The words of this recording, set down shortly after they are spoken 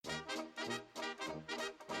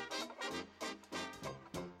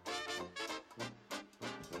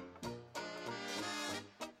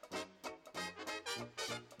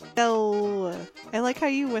Go. I like how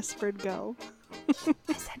you whispered go.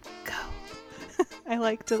 I said go. I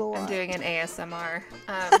liked it a lot. I'm doing an ASMR.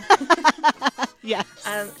 Yes.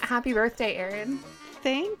 Happy birthday, Erin.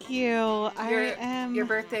 Thank you. Your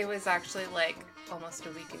birthday was actually like almost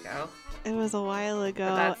a week ago. It was a while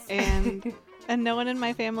ago, and no one in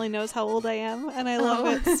my family knows how old I am, and I love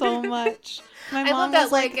it so much. My mom love that,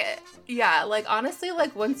 was like, yeah, like honestly,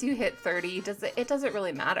 like once you hit 30, it doesn't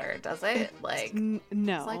really matter, does it? Like, no,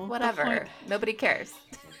 it's like whatever, nobody cares.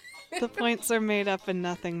 The points are made up and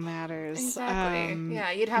nothing matters. Exactly.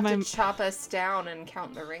 Yeah, you'd have to chop us down and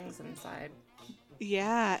count the rings inside.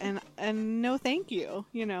 Yeah, and no, thank you.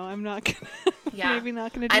 You know, I'm not gonna. Yeah, maybe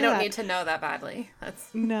not gonna do that. I don't need to know that badly.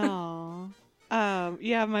 That's no.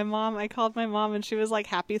 Yeah, my mom. I called my mom, and she was like,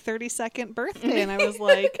 "Happy 32nd birthday," and I was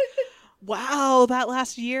like, "Wow, that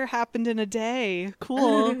last year happened in a day.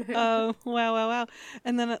 Cool. Wow.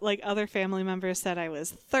 And then like other family members said I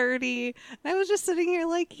was 30, and I was just sitting here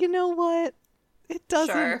like, you know what? It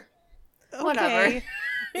doesn't. Sure. Okay. Whatever.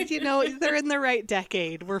 You know, they're in the right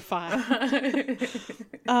decade. We're fine.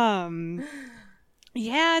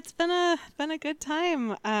 Yeah, it's been a good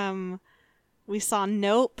time. We saw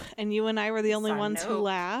Nope, and you and I were the only ones who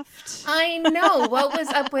laughed. I know. What was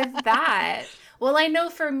up with that? Well, I know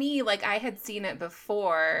for me, like, I had seen it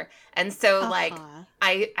before, and so, like,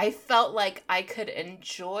 I felt like I could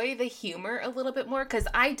enjoy the humor a little bit more, because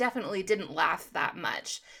I definitely didn't laugh that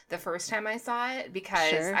much the first time I saw it,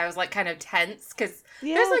 because I was, like, kind of tense, because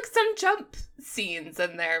there's, like, some jump scenes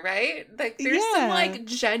in there, right? Like, there's some, like,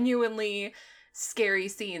 genuinely scary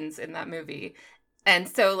scenes in that movie, and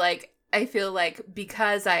so, like, I feel like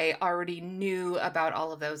because I already knew about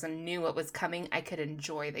all of those and knew what was coming, I could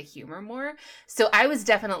enjoy the humor more. So I was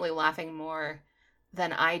definitely laughing more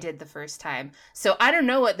than I did the first time. So I don't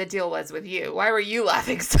know what the deal was with you. Why were you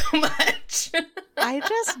laughing so much? I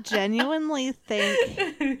just genuinely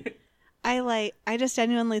think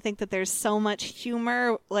that there's so much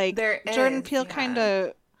humor. Like Jordan Peele kind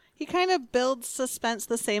of builds suspense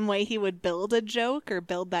the same way he would build a joke or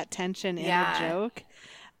build that tension in a joke.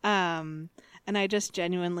 And I just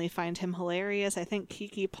genuinely find him hilarious. I think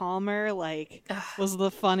Keke Palmer was the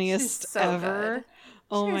funniest ever. Good.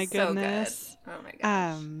 Oh my goodness. So oh my gosh.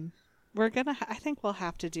 I think we'll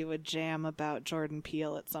have to do a jam about Jordan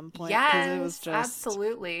Peele at some point. Yes, it was just...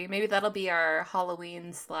 absolutely. Maybe that'll be our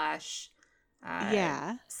Halloween slash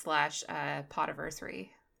Podiversary.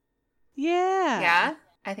 Yeah. Yeah?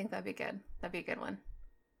 I think that'd be good. That'd be a good one.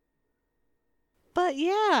 But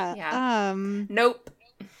yeah. Nope.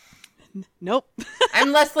 Nope.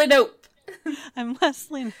 I'm Leslie Nope. I'm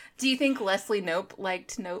Leslie. Do you think Leslie Nope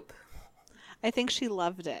liked Nope? I think she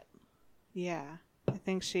loved it. Yeah. I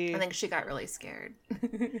think she got really scared.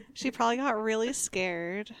 She probably got really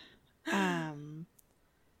scared. And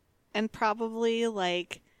probably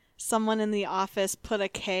like someone in the office put a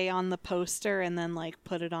K on the poster and then like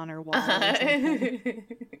put it on her wall or something.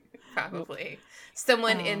 Probably.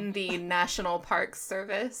 Someone in the National Park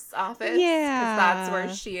Service office. Yeah. Because that's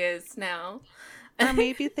where she is now. Or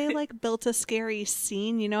maybe they like built a scary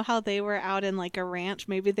scene. You know how they were out in like a ranch?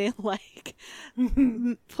 Maybe they like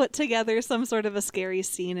put together some sort of a scary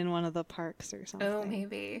scene in one of the parks or something. Oh,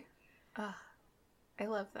 maybe. I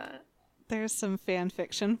love that. There's some fan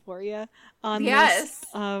fiction for you on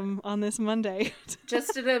this Monday.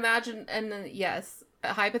 Just to imagine, and yes,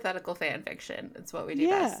 hypothetical fan fiction. It's what we do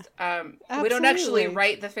best. We don't actually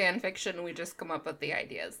write the fan fiction. We just come up with the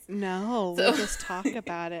ideas. No, we just talk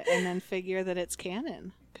about it and then figure that it's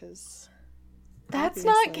canon. Because that's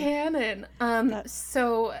not canon.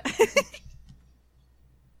 So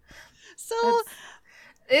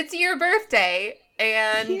it's your birthday,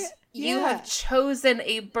 and you have chosen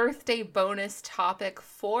a birthday bonus topic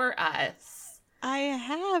for us. I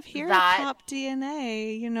have here at Top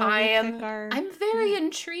DNA. You know, I'm very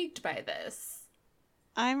intrigued by this.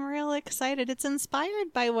 I'm real excited. It's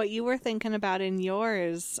inspired by what you were thinking about in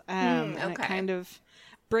yours, and it kind of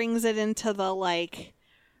brings it into the like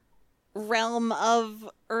realm of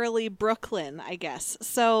early Brooklyn, I guess.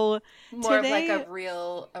 So more today, of like a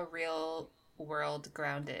real world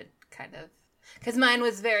grounded kind of. Because mine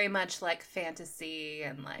was very much like fantasy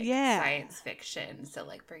and like science fiction, so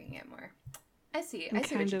like bringing it more. I see what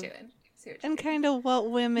you're doing. Kind of what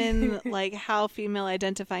women, like how female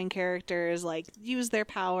identifying characters like use their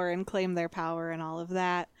power and claim their power and all of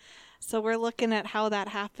that. So we're looking at how that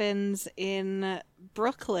happens in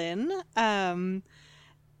Brooklyn.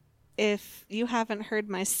 If you haven't heard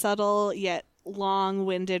my subtle yet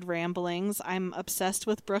long-winded ramblings, I'm obsessed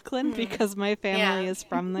with Brooklyn because my family is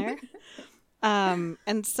from there.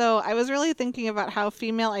 And so I was really thinking about how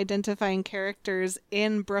female identifying characters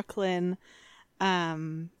in Brooklyn,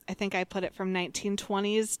 I think I put it from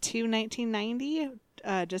 1920s to 1990,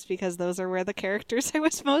 just because those are where the characters I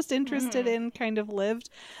was most interested in kind of lived.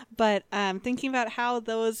 But thinking about how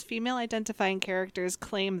those female identifying characters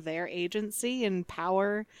claim their agency and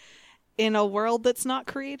power in a world that's not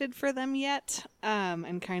created for them yet,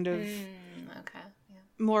 and kind of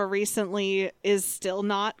more recently is still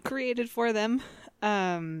not created for them.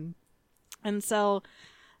 And so,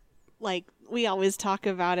 like, we always talk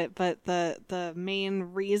about it, but the main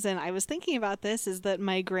reason I was thinking about this is that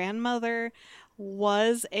my grandmother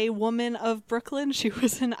was a woman of Brooklyn. She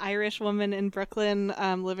was an Irish woman in Brooklyn,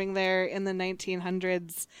 living there in the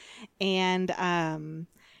 1900s. And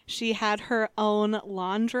she had her own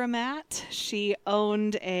laundromat. She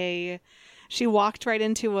walked right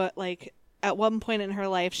into at one point in her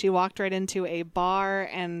life, she walked right into a bar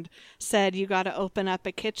and said, "You got to open up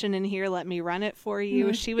a kitchen in here. Let me run it for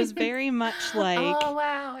you." She was very much like... Oh,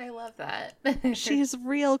 wow. I love that. She's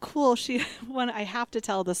real cool. I have to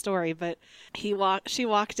tell the story, but she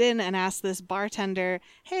walked in and asked this bartender,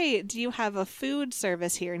 "Hey, do you have a food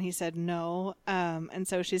service here?" And he said, "No." And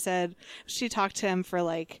so she talked to him for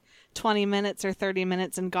like 20 minutes or 30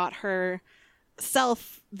 minutes and got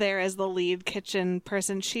herself there as the lead kitchen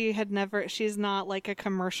person. She's not like a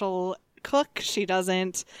commercial cook. She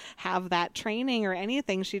doesn't have that training or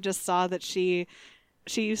anything. She just saw that she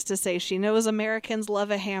used to say she knows Americans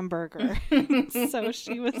love a hamburger. So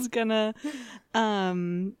she was gonna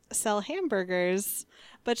sell hamburgers.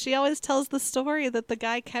 But she always tells the story that the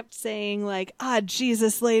guy kept saying, like, "Ah,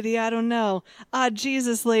 Jesus, lady, I don't know. Ah,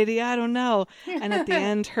 Jesus, lady, I don't know." And at the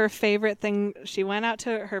end, her favorite thing, she went out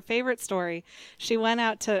to her favorite story. She went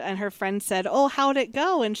out to, and her friend said, "Oh, how'd it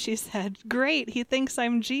go?" And she said, "Great, he thinks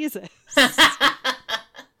I'm Jesus."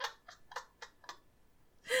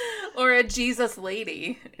 Or a Jesus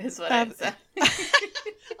lady is what I said.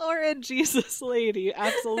 Or a Jesus lady,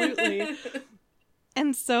 absolutely.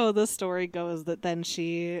 And so the story goes that then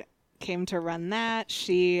she came to run that.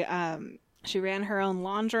 She ran her own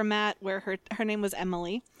laundromat where her name was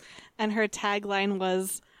Emily, and her tagline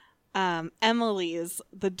was Emily's.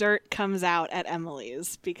 The dirt comes out at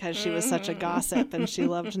Emily's, because she was such a gossip and she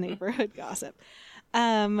loved neighborhood gossip.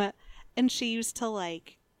 And she used to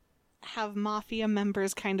like have mafia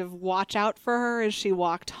members kind of watch out for her as she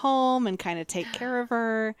walked home and kind of take care of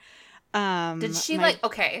her. Did she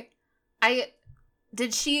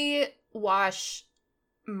Did she wash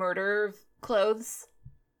murder clothes?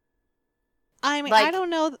 I mean, I don't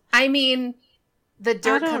know. I mean, the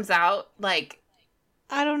dirt comes out, like...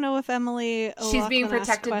 I don't know if Emily she's being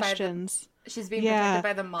protected questions. She's being protected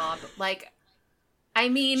by the mob. Like, I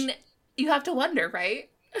mean, you have to wonder, right?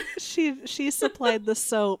 She supplied the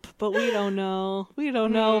soap, but we don't know. We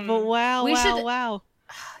don't know, but wow.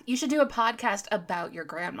 You should do a podcast about your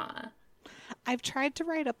grandma. I've tried to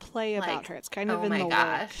write a play about her. It's kind of in the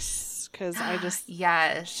works, because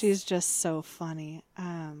yes, she's just so funny.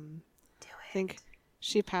 I think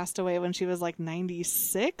she passed away when she was like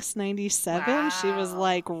 96, 97. Wow. She was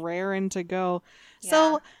like raring to go. Yeah.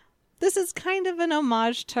 So this is kind of an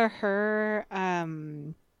homage to her.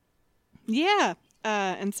 And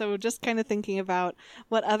so just kind of thinking about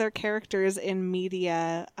what other characters in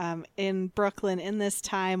media in Brooklyn in this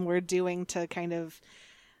time were doing to kind of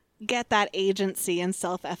get that agency and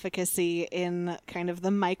self-efficacy in kind of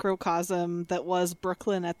the microcosm that was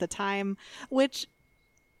Brooklyn at the time, which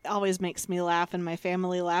always makes me laugh and my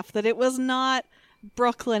family laugh that it was not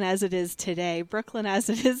Brooklyn as it is today. Brooklyn as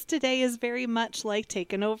it is today is very much like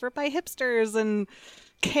taken over by hipsters and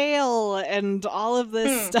kale and all of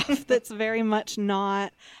this stuff that's very much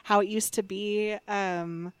not how it used to be.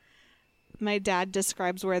 My dad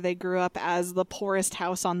describes where they grew up as the poorest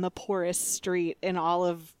house on the poorest street in all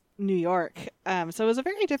of New York. So it was a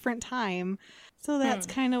very different time. So that's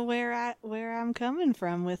kind of where I'm coming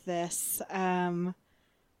from with this.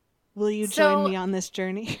 Will you join me on this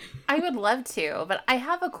journey? I would love to, but I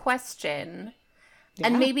have a question. Yeah.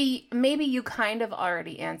 And maybe you kind of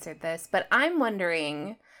already answered this, but I'm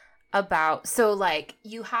wondering about, so like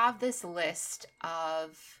you have this list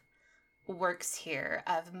of works here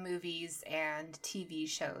of movies and TV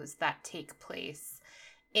shows that take place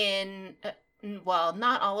in, well,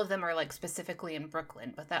 not all of them are like specifically in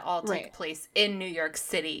Brooklyn, but that all take place in New York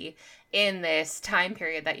City in this time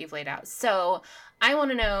period that you've laid out. So I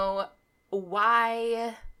want to know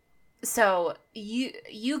why. So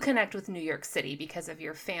you connect with New York City because of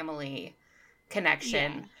your family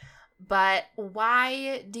connection, but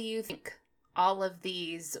why do you think all of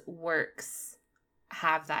these works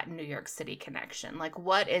have that New York City connection. Like,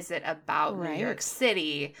 what is it about Right. New York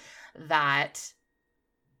City that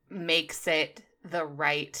makes it the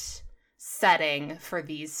right setting for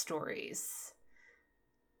these stories?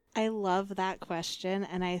 I love that question,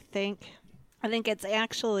 and I think it's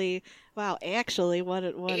actually what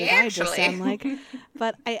did I just sound like?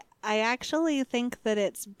 But I actually think that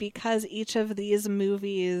it's because each of these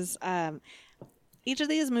movies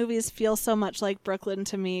feel so much like Brooklyn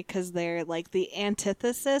to me, because they're like the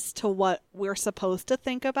antithesis to what we're supposed to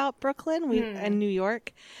think about Brooklyn and New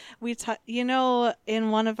York.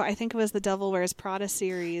 In one of, I think it was the Devil Wears Prada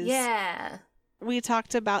series. Yeah. We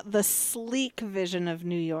talked about the sleek vision of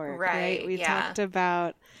New York, right? We talked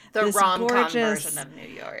about the this rom-com gorgeous version of New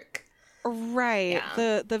York. Right.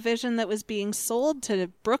 Yeah. The vision that was being sold to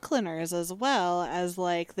Brooklyners as well as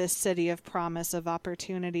like this city of promise, of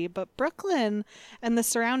opportunity. But Brooklyn and the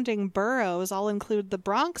surrounding boroughs, all include the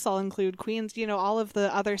Bronx, all include Queens, all of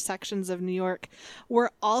the other sections of New York, were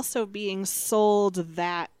also being sold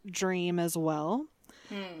that dream as well.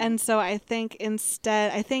 And so I think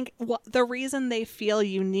the reason they feel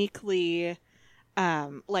uniquely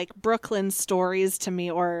like Brooklyn stories to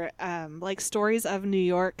me, or like stories of New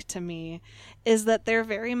York to me, is that they're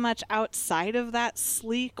very much outside of that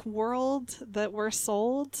sleek world that we're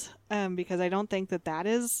sold, because I don't think that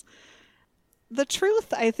is the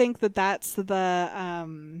truth. I think that that's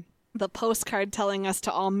the postcard telling us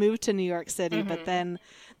to all move to New York City, but then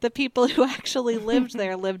the people who actually lived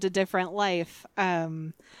there lived a different life, a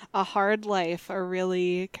hard life, a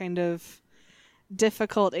really kind of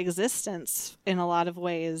difficult existence in a lot of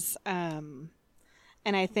ways. And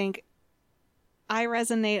I think I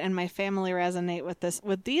resonate, and my family resonate with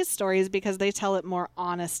these stories because they tell it more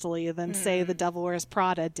honestly than say The Devil Wears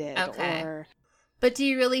Prada did. Okay. But do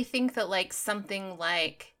you really think that like something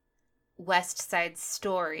like West Side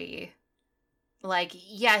Story, like,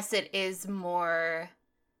 yes, it is more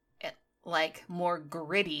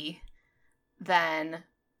gritty than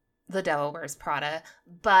The Devil Wears Prada,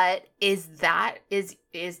 but is that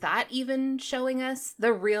even showing us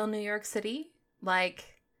the real New York City?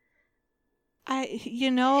 Like, I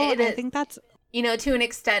think that's, to an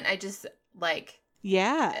extent, I just I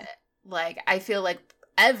feel like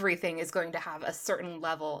everything is going to have a certain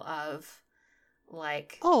level of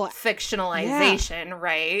fictionalization,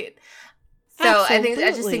 right? So absolutely.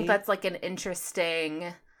 I just think that's like an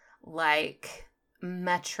interesting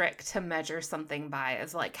metric to measure something by,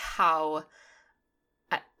 is like how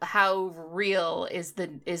real is the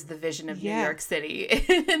vision of New York City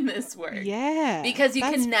in this work. Yeah. Because you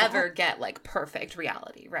can never get like perfect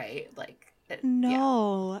reality, right?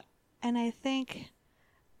 No. Yeah. And I think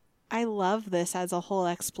I love this as a whole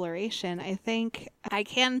exploration. I think I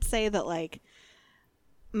can say that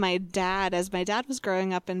my dad was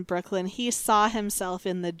growing up in Brooklyn, he saw himself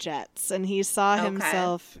in the Jets, and he saw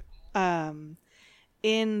himself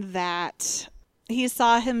in that. He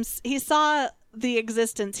saw the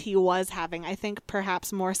existence he was having, I think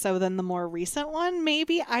perhaps more so than the more recent one,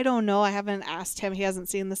 maybe. I don't know. I haven't asked him. He hasn't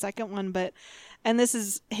seen the second one, and this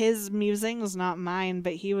is his musings, not mine,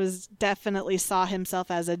 but he definitely saw himself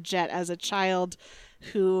as a Jet, as a child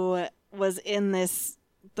who was in the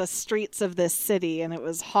streets of this city, and it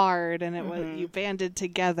was hard, and it was, you banded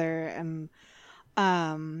together, and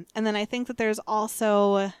then I think that there's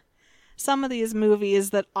also some of these movies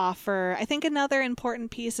that offer, I think another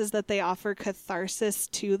important piece is that they offer catharsis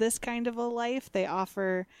to this kind of a life. They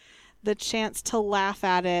offer the chance to laugh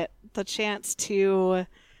at it, the chance to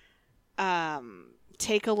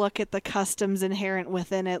take a look at the customs inherent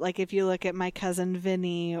within it. Like if you look at My Cousin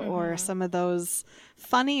Vinny or some of those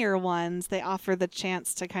funnier ones, they offer the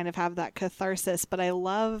chance to kind of have that catharsis. But I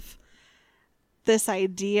love this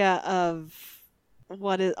idea of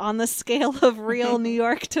what is on the scale of real New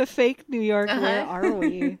York to fake New York. Where are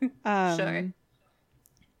we? Sure.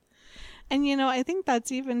 And I think that's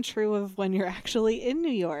even true of when you're actually in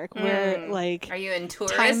New York, where are you in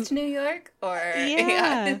tourist New York, or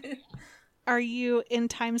are you in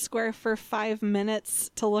Times Square for 5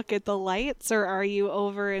 minutes to look at the lights, or are you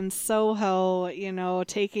over in Soho,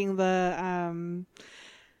 taking the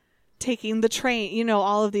train,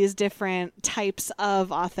 all of these different types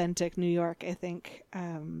of authentic New York, I think.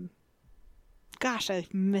 Gosh, I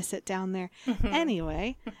miss it down there.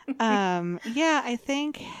 Anyway, I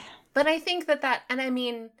think. But I think that, and I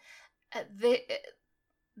mean,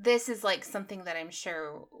 this is like something that I'm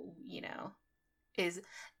sure, is,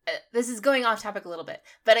 this is going off topic a little bit,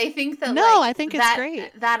 but I think that I think it's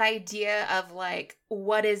great. That idea of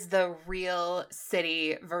what is the real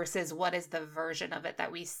city versus what is the version of it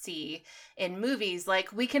that we see in movies,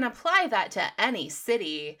 we can apply that to any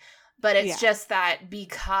city, But it's just that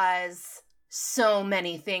because so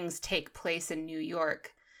many things take place in New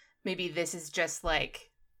York, maybe this is just like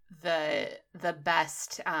the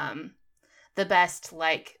best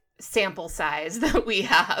like sample size that we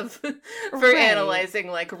have for analyzing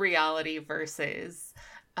like reality versus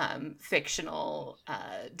fictional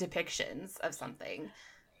depictions of something.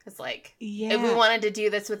 It's like, if we wanted to do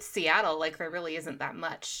this with Seattle, like there really isn't that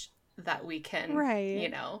much that we can, you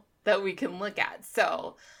know, that we can look at.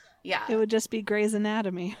 So, yeah. It would just be Grey's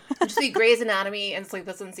Anatomy. It would just be Grey's Anatomy and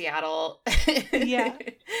Sleepless in Seattle. Yeah.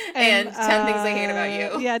 And 10 Things I Hate About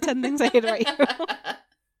You. Yeah, 10 Things I Hate About You.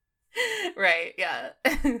 Right, yeah.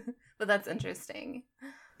 But that's interesting.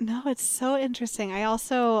 No, it's so interesting. I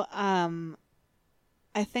also,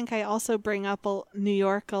 I think I also bring up New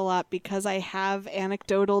York a lot because I have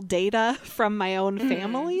anecdotal data from my own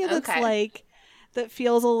family that's like, that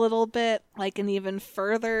feels a little bit like an even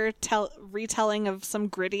further retelling of some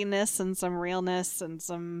grittiness and some realness and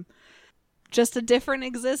some just a different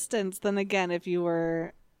existence than, again, if you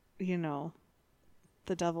were, you know,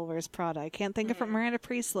 The Devil Wears Prada. I can't think of it. Miranda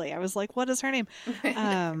Priestly. I was like, what is her name?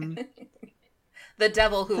 The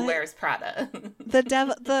devil who wears Prada. The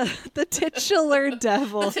devil, the titular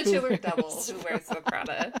devil. The titular devil who wears the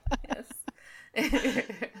Prada. Yes.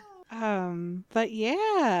 But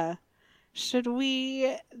yeah. Should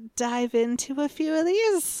we dive into a few of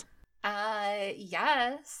these?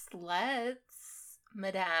 Yes, let's,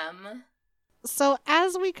 madame. So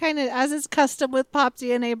as is custom with Pop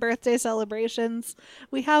DNA birthday celebrations,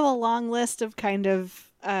 we have a long list of kind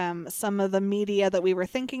of some of the media that we were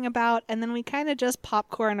thinking about, and then we kind of just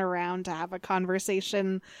popcorn around to have a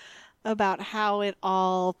conversation about how it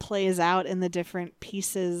all plays out in the different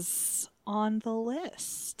pieces on the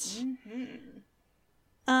list.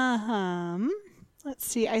 Let's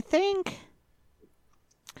see. I think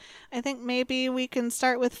maybe we can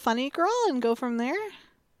start with Funny Girl and go from there.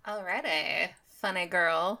 Alrighty. Funny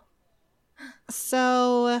Girl.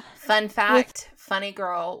 So, fun fact, Funny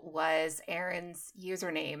Girl was Aaron's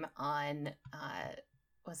username on,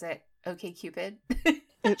 was it OkCupid?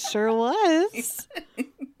 It sure was.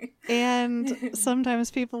 And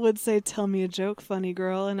sometimes people would say, "Tell me a joke, funny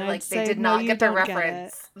girl," and I'd say, they did not get the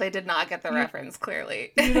reference. Get they did not get the reference,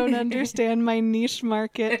 clearly. You don't understand my niche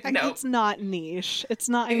market. No. It's not niche. It's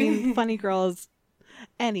not, I mean, Funny Girl is...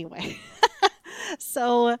 Anyway.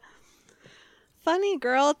 So, Funny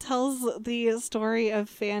Girl tells the story of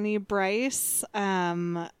Fanny Brice,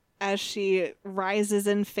 as she rises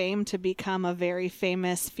in fame to become a very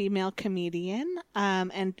famous female comedian.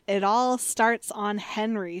 And it all starts on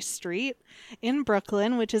Henry Street in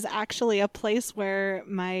Brooklyn, which is actually a place where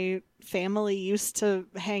my family used to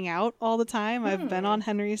hang out all the time. I've been on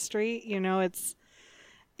Henry Street. You know, it's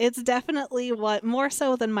definitely what, more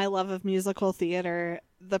so than my love of musical theater,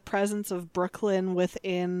 the presence of Brooklyn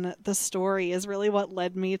within the story is really what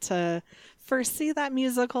led me to first see that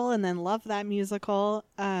musical and then love that musical.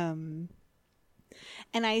 And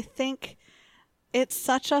I think it's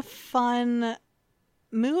such a fun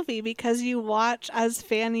movie because you watch as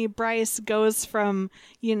Fanny Brice goes from,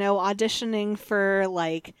 you know, auditioning for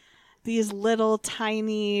like these little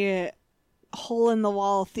tiny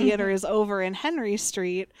hole-in-the-wall theaters over in Henry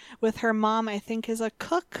Street with her mom, I think, is a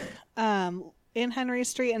cook in Henry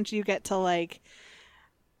Street, and you get to, like,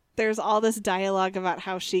 there's all this dialogue about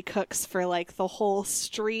how she cooks for, like, the whole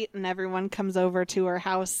street, and everyone comes over to her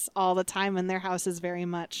house all the time, and their house is very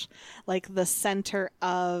much, like, the center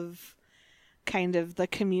of kind of the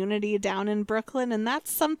community down in Brooklyn, and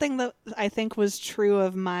that's something that I think was true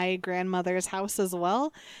of my grandmother's house as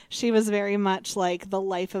well. She was very much like the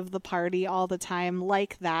life of the party all the time,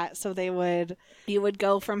 like that. So you would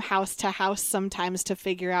go from house to house sometimes to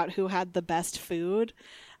figure out who had the best food.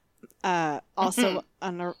 Also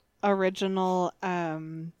an original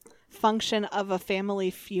function of a family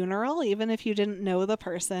funeral, even if you didn't know the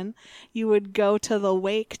person, you would go to the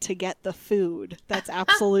wake to get the food. That's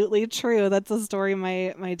absolutely true. That's a story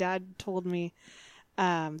my dad told me.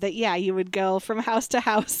 That you would go from house to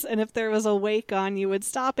house, and if there was a wake on, you would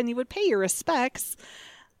stop and you would pay your respects,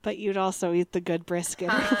 but you'd also eat the good brisket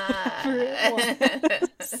or whatever it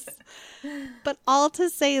was. But all to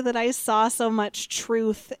say that I saw so much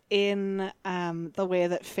truth in the way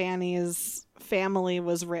that Fanny's family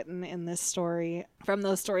was written in this story from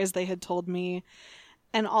those stories they had told me,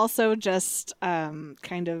 and also just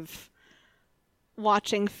kind of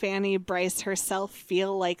watching Fanny Brice herself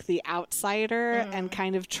feel like the outsider and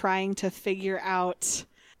kind of trying to figure out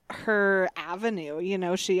her avenue. You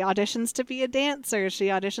know, she auditions to be a dancer, she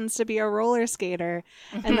auditions to be a roller skater,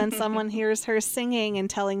 and then someone hears her singing and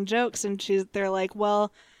telling jokes, and they're like,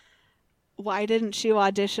 well, why didn't you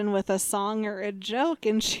audition with a song or a joke?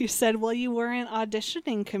 And she said, well, you weren't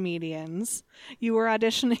auditioning comedians. You were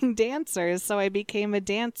auditioning dancers. So I became a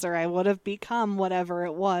dancer. I would have become whatever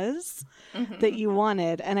it was that you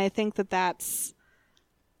wanted. And I think that that's,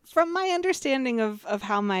 from my understanding of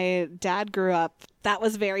how my dad grew up, that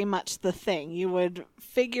was very much the thing. You would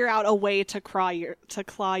figure out a way to claw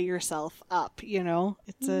yourself up, you know?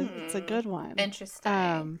 It's a good one.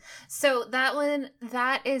 Interesting. So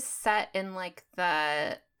that is set in like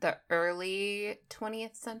the early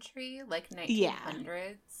 20th century, like 1900s. Yeah.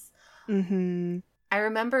 Mm-hmm. I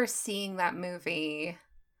remember seeing that movie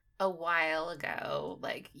a while ago,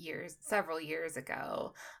 like several years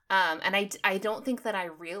ago. And I don't think that I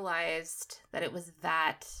realized that it was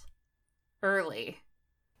that early,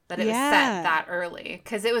 that it was set that early,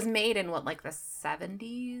 because it was made in what, like the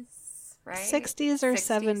 70s, right? 60s or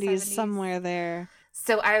 70s, somewhere there.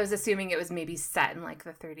 So I was assuming it was maybe set in like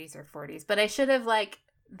the 30s or 40s, but I should have, like,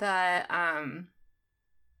 the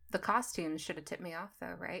costumes should have tipped me off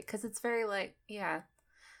though, right? Because it's very like, yeah.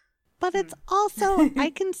 But it's also, I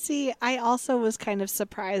can see, I also was kind of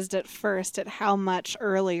surprised at first at how much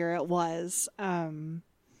earlier it was.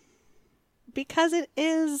 Because it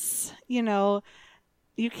is, you know,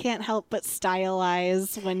 you can't help but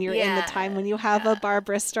stylize when you're in the time when you have a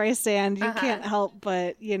Barbra Streisand. You can't help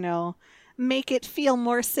but, you know, make it feel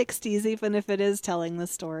more 60s, even if it is telling the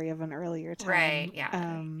story of an earlier time. Right, yeah.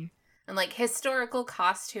 And like historical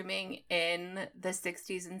costuming in the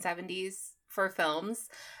 60s and 70s for films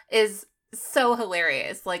is so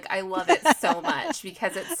hilarious. Like, I love it so much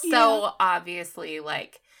because it's so obviously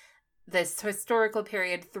like this historical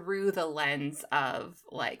period through the lens of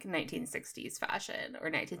like 1960s fashion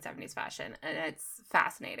or 1970s fashion, and it's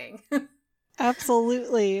fascinating.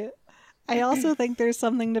 Absolutely. I also think there's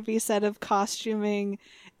something to be said of costuming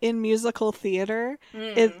in musical theater.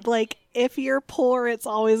 It, like, if you're poor, it's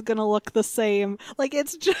always going to look the same. Like,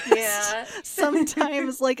 it's just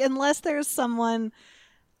sometimes, like, unless there's someone,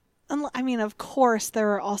 I mean, of course,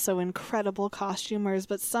 there are also incredible costumers,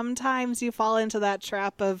 but sometimes you fall into that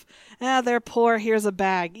trap of, they're poor, here's a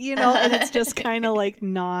bag, you know, and it's just kind of like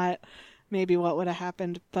not maybe what would have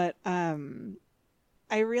happened. But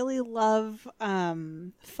I really love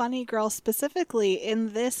Funny Girl specifically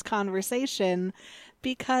in this conversation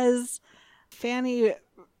because Fanny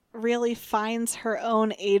really finds her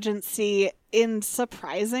own agency in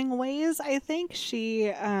surprising ways. I think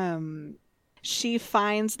she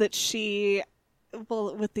finds that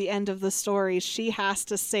with the end of the story, she has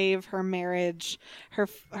to save her marriage.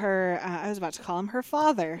 Her I was about to call him her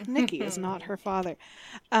father. Nicky is not her father.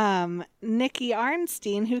 Nicky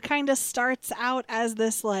Arnstein, who kind of starts out as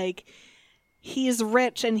this, like, he's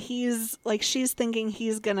rich and he's like, she's thinking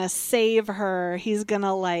he's gonna save her. He's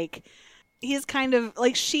gonna, like, he's kind of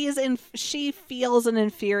like, she feels an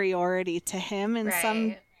inferiority to him in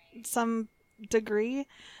some degree,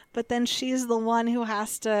 but then she's the one who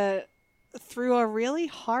has to, through a really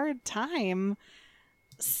hard time,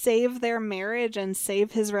 save their marriage and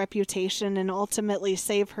save his reputation and ultimately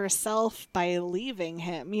save herself by leaving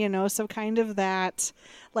him, you know? So kind of that,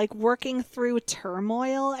 like, working through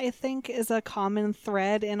turmoil, I think, is a common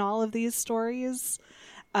thread in all of these stories.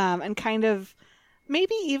 And kind of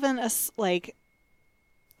maybe even like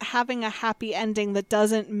having a happy ending that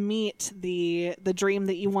doesn't meet the dream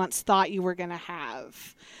that you once thought you were going to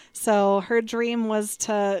have. So her dream was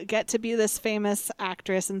to get to be this famous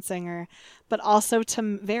actress and singer, but also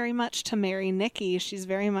very much to marry Nicky. She's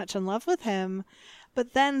very much in love with him.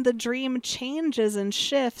 But then the dream changes and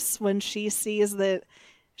shifts when she sees that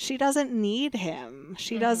she doesn't need him.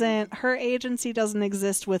 She doesn't, her agency doesn't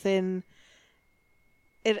exist within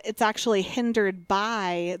it. It's actually hindered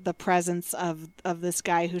by the presence of this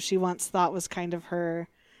guy who she once thought was kind of her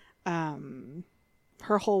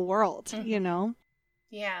whole world, you know?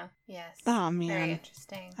 Yeah. Yes. Oh man. Very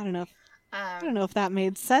interesting. I don't know if that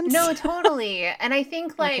made sense. No, totally. And I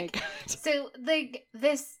think, like, okay, so like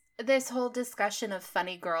this whole discussion of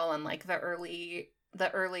Funny Girl and like the early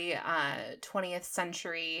 20th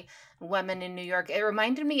century women in New York, it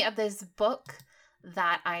reminded me of this book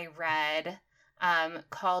that I read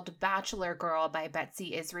called Bachelor Girl by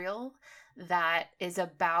Betsy Israel, that is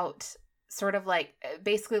about sort of like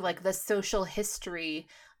basically like the social history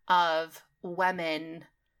of women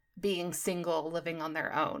being single, living on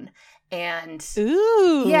their own. And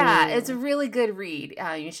yeah, it's a really good read.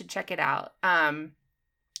 You should check it out.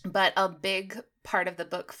 But a big part of the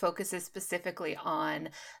book focuses specifically on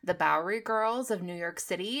the Bowery Girls of New York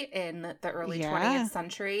City in the early 20th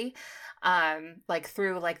century. Like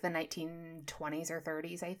through like the 1920s or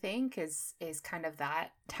 30s, I think, is kind of that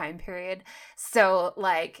time period. So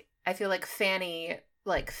like I feel like Fanny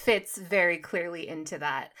like fits very clearly into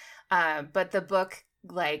that. But the book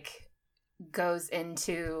like goes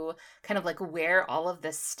into kind of like where all of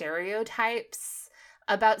the stereotypes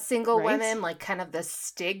about single women, like kind of the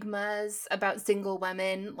stigmas about single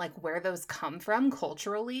women, like where those come from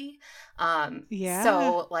culturally.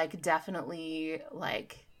 So like definitely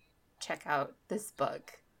like check out this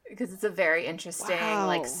book because it's a very interesting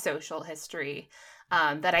like social history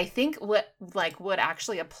that I think would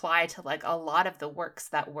actually apply to like a lot of the works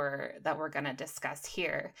that we're going to discuss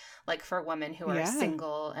here, like for women who are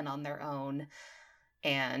single and on their own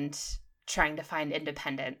and trying to find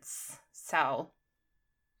independence. So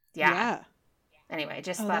anyway,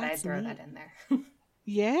 just thought I'd throw that in there.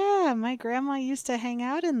 Yeah, my grandma used to hang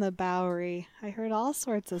out in the Bowery. I heard all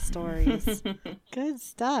sorts of stories. Good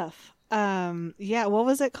stuff. What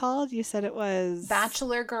was it called? You said it was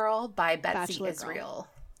Bachelor Girl by Betsy Israel.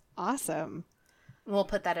 Awesome. We'll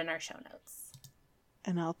put that in our show notes.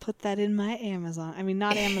 And I'll put that in my Amazon. I mean,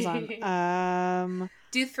 not Amazon.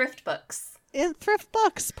 Do thrift books. In thrift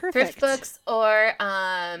books. Perfect. Thrift books or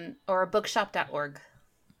bookshop.org.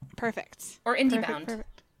 Perfect. Or IndieBound.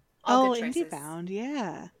 Perfect. All good choices. IndieBound,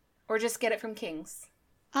 yeah. Or just get it from King's.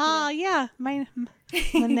 Yeah. My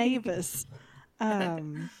neighbors.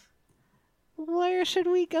 Where should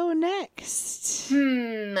we go next?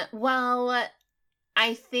 Well,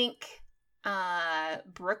 I think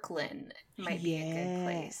Brooklyn might be a good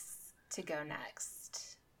place to go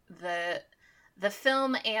next. The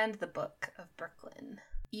film and the book of Brooklyn.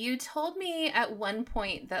 You told me at one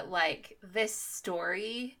point that like this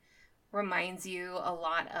story reminds you a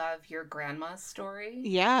lot of your grandma's story.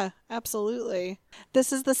 Yeah, absolutely.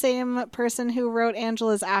 This is the same person who wrote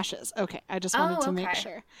Angela's Ashes. Okay, I just wanted to make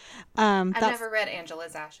sure. I've never read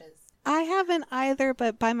Angela's Ashes. I haven't either,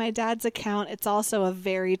 but by my dad's account, it's also a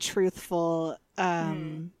very truthful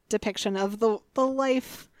depiction of the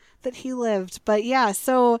life that he lived. But yeah,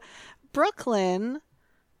 so Brooklyn,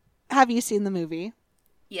 have you seen the movie?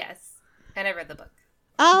 Yes, and I read the book.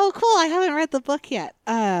 Oh, cool. I haven't read the book yet.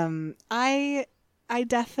 I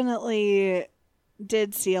definitely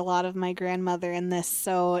did see a lot of my grandmother in this,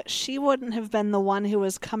 so she wouldn't have been the one who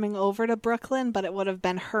was coming over to Brooklyn, but it would have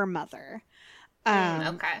been her mother.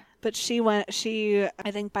 But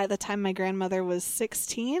I think by the time my grandmother was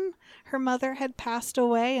 16, her mother had passed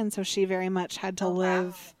away, and so she very much had to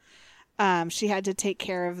live. She had to take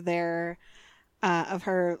care of of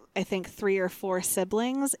her, I think, 3 or 4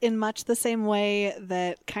 siblings in much the same way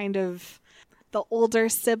that kind of the older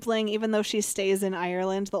sibling, even though she stays in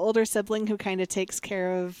Ireland, the older sibling who kind of takes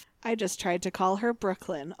care of, I just tried to call her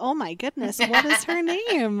Brooklyn. Oh my goodness, what is her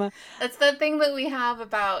name? That's the thing that we have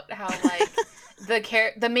about how like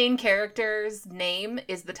the main character's name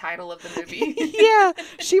is the title of the movie. Yeah,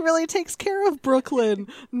 she really takes care of Brooklyn.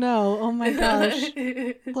 No, oh my gosh.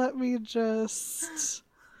 Let me just...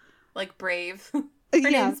 Like Brave. Her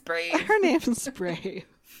name's Brave. Her name's Brave.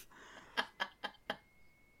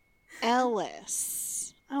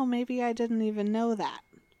 Ellis. Oh, maybe I didn't even know that.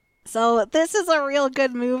 So this is a real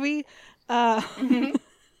good movie. I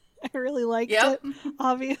really liked it,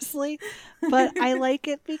 obviously. But I like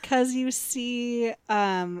it because you see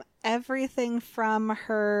everything from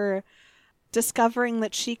her discovering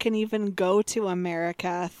that she can even go to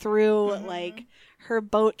America through like her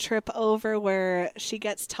boat trip over where she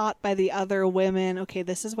gets taught by the other women, okay,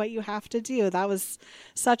 this is what you have to do. That was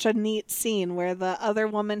such a neat scene where the other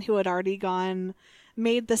woman who had already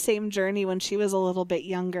made the same journey when she was a little bit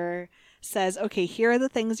younger, says, okay, here are the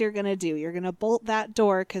things you're going to do. You're going to bolt that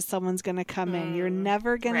door because someone's going to come in. You're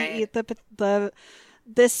never going to eat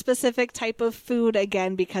this specific type of food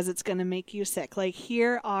again because it's going to make you sick. Like,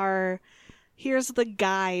 here's the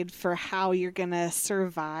guide for how you're going to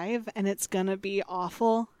survive, and it's going to be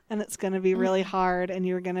awful, and it's going to be really hard, and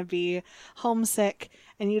you're going to be homesick,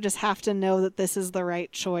 and you just have to know that this is the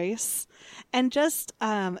right choice. And just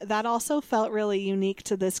that also felt really unique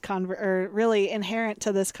to this really inherent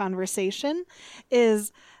to this conversation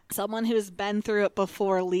is someone who's been through it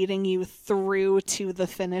before leading you through to the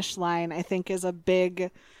finish line, I think is a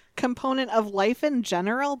big component of life in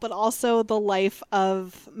general, but also the life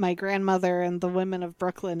of my grandmother and the women of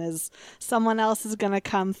Brooklyn is someone else is going to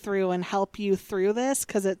come through and help you through this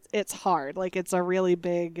because it's hard. Like, it's a really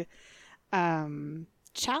big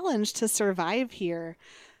challenge to survive here.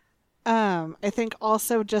 I think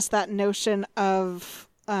also just that notion of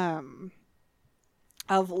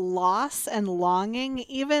loss and longing,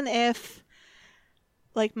 even if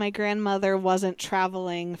like my grandmother wasn't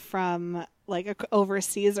traveling from like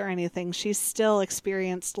overseas or anything, she still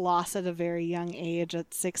experienced loss at a very young age.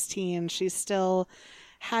 At 16, she still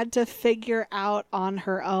had to figure out on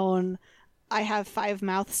her own, I have 5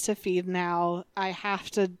 mouths to feed now. I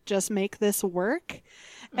have to just make this work.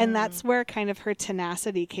 And that's where kind of her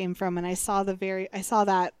tenacity came from. And I saw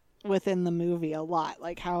that within the movie a lot,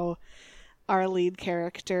 like how our lead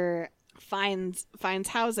character finds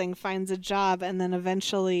housing, finds a job, and then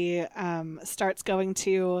eventually starts going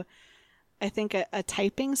to, I think, a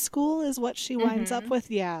typing school is what she winds up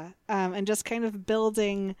with. Yeah. And just kind of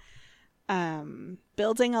building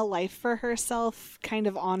a life for herself kind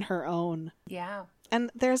of on her own. Yeah. And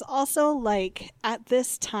there's also, like, at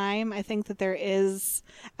this time, I think that there is,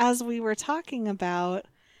 as we were talking about,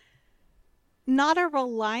 not a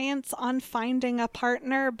reliance on finding a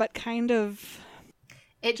partner, but kind of...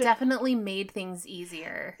 It definitely made things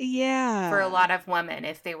easier. Yeah. For a lot of women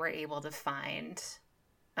if they were able to find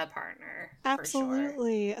a partner.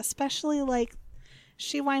 Absolutely. For sure. Especially, like,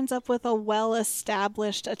 she winds up with a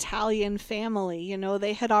well-established Italian family. You know,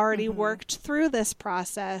 they had already worked through this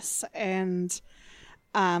process and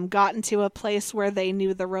gotten to a place where they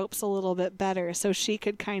knew the ropes a little bit better. So she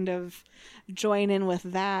could kind of join in with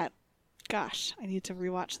that. Gosh, I need to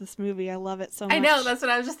rewatch this movie. I love it so much. I know, that's what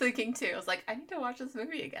I was just thinking too. I was like, I need to watch this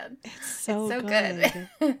movie again. It's so good.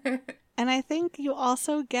 And I think you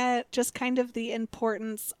also get just kind of the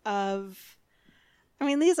importance of, I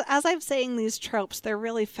mean, these, as I'm saying, these tropes, they're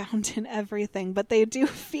really found in everything, but they do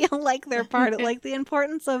feel like they're part of, like, the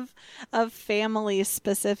importance of family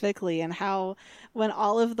specifically, and how when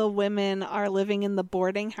all of the women are living in the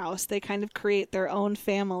boarding house, they kind of create their own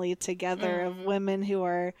family together of women who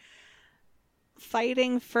are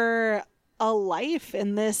fighting for a life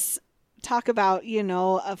in this, talk about, you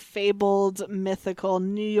know, a fabled, mythical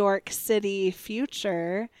New York City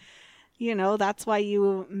future. You know, that's why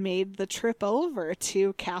you made the trip over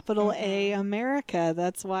to capital A America.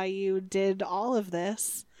 That's why you did all of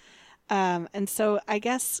this. And so I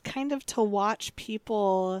guess kind of to watch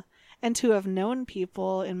people and to have known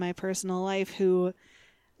people in my personal life who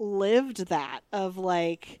lived that, of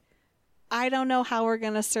like, I don't know how we're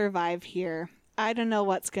going to survive here. I don't know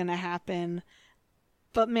what's going to happen.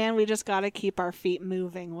 But man, we just got to keep our feet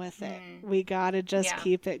moving with it. We got to just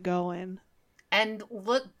keep it going. And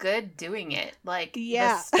look good doing it. Like,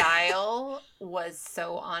 the style was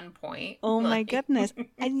so on point. Oh my goodness.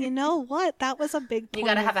 And you know what? That was a big point. You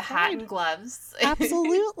gotta have a hat and gloves.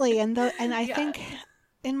 Absolutely. And I think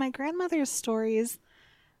in my grandmother's stories,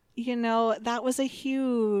 you know, that was a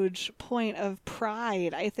huge point of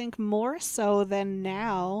pride. I think more so than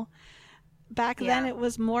now. Back then it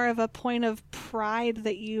was more of a point of pride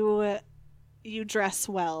that you dress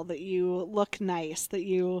well, that you look nice, that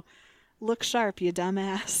you look sharp, you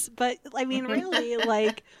dumbass. But I mean, really,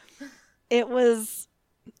 like, it was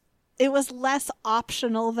less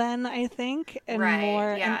optional then, I think, and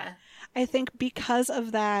more. Yeah. And I think because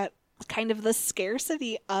of that, kind of the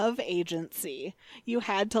scarcity of agency, you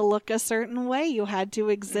had to look a certain way, you had to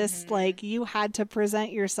exist, like, you had to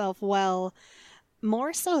present yourself well,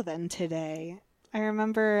 more so than today. I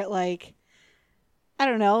remember, like, I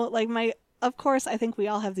don't know, like, of course, I think we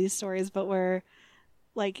all have these stories, but where,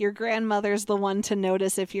 like, your grandmother's the one to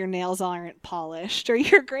notice if your nails aren't polished, or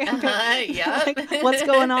your grandparents, like, what's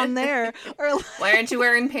going on there? Or like, why aren't you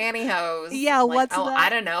wearing pantyhose? Yeah, like, what's that? I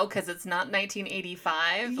don't know, because it's not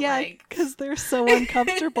 1985. Yeah, because they're so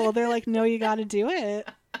uncomfortable. They're like, no, you got to do it.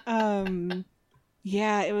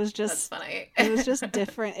 Yeah, it was just, that's funny. It was just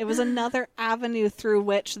different. It was another avenue through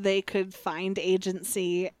which they could find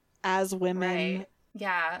agency as women. Right.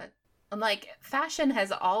 Yeah. And, like, fashion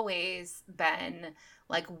has always been,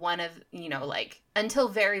 like, one of, you know, like, until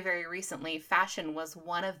very, very recently, fashion was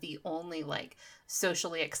one of the only, like,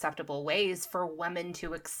 socially acceptable ways for women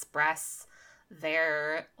to express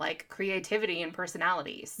their, like, creativity and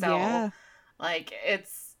personality. So, like,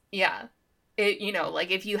 it's, it, you know,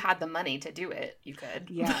 like, if you had the money to do it, you could.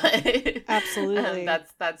 Yeah, but, absolutely.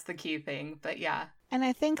 That's the key thing. But yeah. And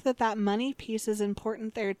I think that money piece is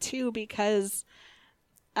important there too, because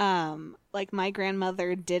like, my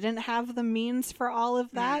grandmother didn't have the means for all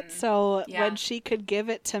of that. So when she could give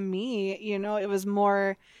it to me, you know, it was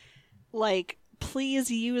more like,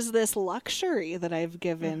 please use this luxury that I've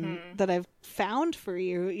given, that I've found for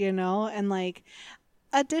you, you know, and, like,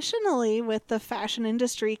 additionally, with the fashion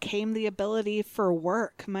industry came the ability for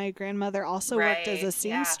work. My grandmother also worked as a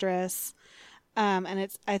seamstress. And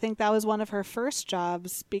I think that was one of her first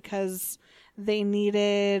jobs, because they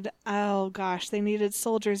needed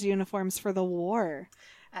soldiers' uniforms for the war.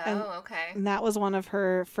 Oh, okay. And that was one of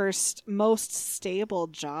her first, most stable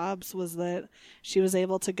jobs, was that she was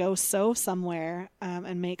able to go sew somewhere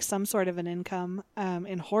and make some sort of an income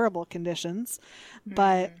in horrible conditions.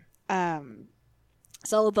 But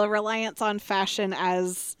So the reliance on fashion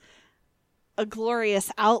as a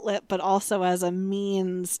glorious outlet, but also as a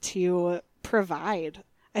means to provide.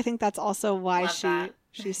 I think that's also why Love that.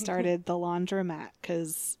 she started the laundromat,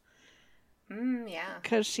 because Yeah.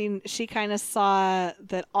 she kind of saw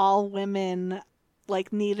that all women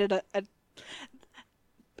like needed a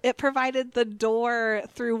it provided the door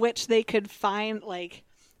through which they could find, like,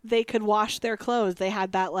 they could wash their clothes. They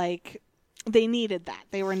had that, like, they needed that.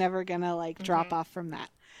 They were never gonna like drop off from that.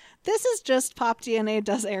 This is just Pop DNA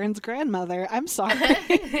does Erin's grandmother. I'm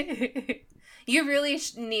sorry. You really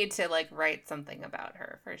need to like write something about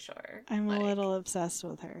her for sure. I'm like, a little obsessed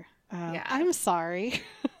with her. Yeah. I'm sorry.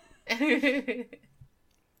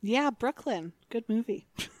 Yeah, Brooklyn. Good movie.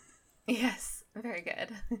 Yes, very good.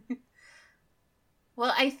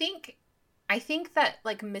 Well, I think that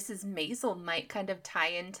like Mrs. Maisel might kind of tie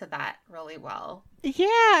into that really well. Yeah,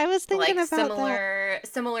 I was thinking like about that.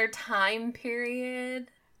 Similar time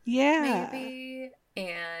period. Yeah. Maybe.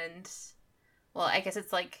 And well, I guess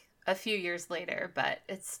it's like a few years later, but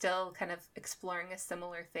it's still kind of exploring a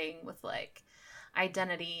similar thing with like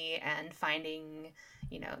identity and finding,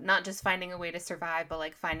 not just finding a way to survive, but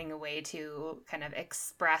like finding a way to kind of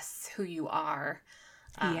express who you are.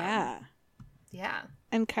 Yeah. Yeah.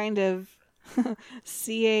 And kind of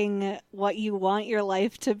seeing what you want your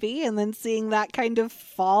life to be, and then seeing that kind of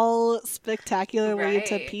fall spectacularly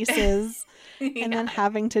to pieces. And then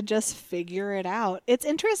having to just figure it out. It's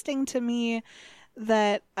interesting to me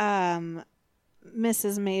that Mrs.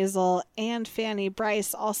 Maisel and Fanny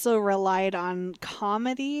Brice also relied on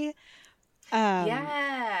comedy.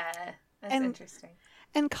 That's interesting.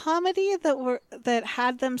 And comedy that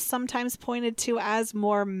had them sometimes pointed to as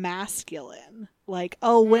more masculine. Like,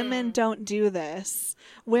 oh, women don't do this.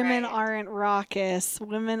 Women aren't raucous.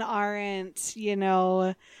 Women aren't,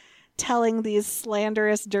 telling these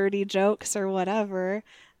slanderous, dirty jokes or whatever.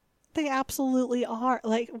 They absolutely are.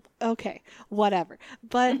 Like, okay, whatever.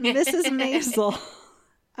 But Mrs. Maisel,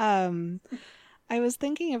 I was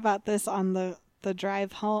thinking about this on the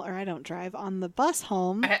drive home, or I don't drive, on the bus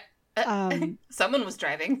home. Someone was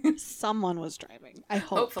driving. Someone was driving, I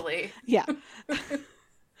hope. Hopefully. Yeah.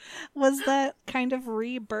 Was that kind of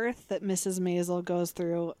rebirth that Mrs. Maisel goes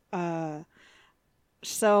through.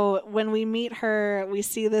 So when we meet her, we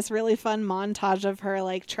see this really fun montage of her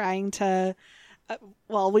like trying to,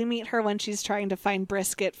 we meet her when she's trying to find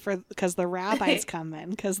brisket because the rabbis come in,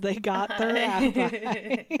 because they got the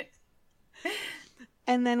rabbi.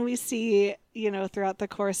 And then we see, throughout the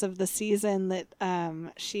course of the season that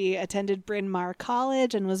she attended Bryn Mawr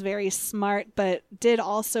College and was very smart, but did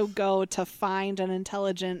also go to find an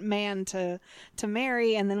intelligent man to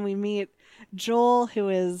marry. And then we meet Joel, who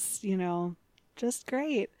is, just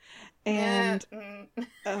great. And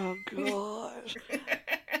oh gosh.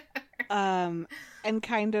 And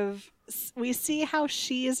kind of we see how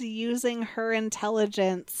she is using her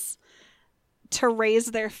intelligence to raise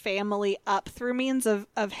their family up through means of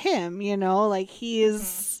him, like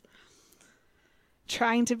he's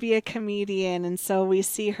trying to be a comedian. And so we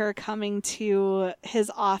see her coming to his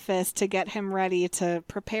office to get him ready to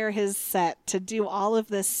prepare his set, to do all of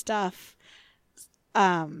this stuff.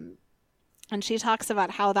 And she talks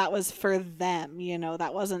about how that was for them,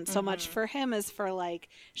 that wasn't so much for him as for like,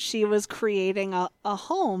 she was creating a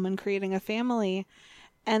home and creating a family.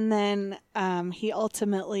 And then he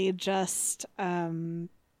ultimately just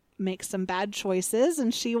makes some bad choices,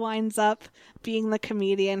 and she winds up being the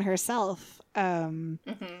comedian herself. Oh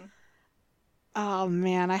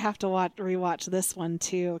man, I have to rewatch this one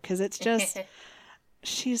too, because it's just,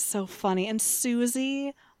 she's so funny. And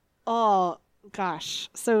Susie, oh gosh.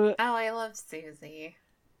 So I love Susie.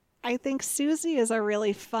 I think Susie is a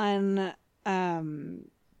really fun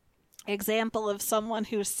example of someone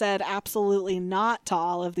who said absolutely not to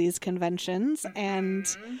all of these conventions and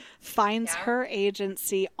finds her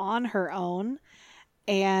agency on her own,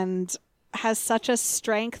 and has such a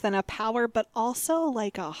strength and a power, but also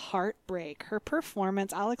like a heartbreak. Her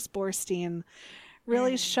performance, Alex Borstein,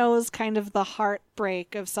 really shows kind of the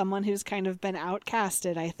heartbreak of someone who's kind of been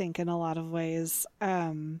outcasted, I think, in a lot of ways.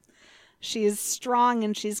 She's strong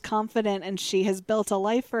and she's confident and she has built a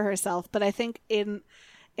life for herself, but I think in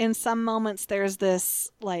some moments there's this,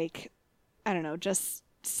 like, I don't know, just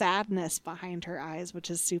sadness behind her eyes, which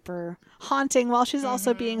is super haunting, while she's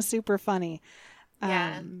also being super funny.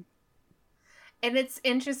 Yeah. And it's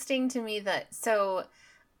interesting to me that,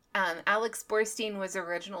 Alex Borstein was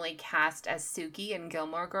originally cast as Suki in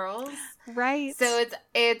Gilmore Girls. Right. So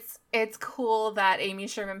it's cool that Amy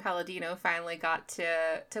Sherman Palladino finally got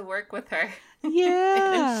to work with her. Yeah.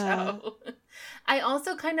 In the show. I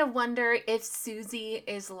also kind of wonder if Susie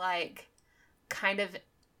is like kind of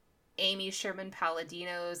Amy Sherman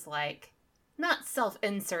Palladino's, like, not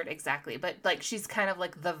self-insert exactly, but, like, she's kind of,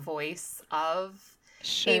 like, the voice of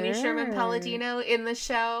Amy Sherman Palladino in the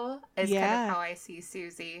show is kind of how I see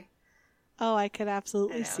Susie. Oh, I could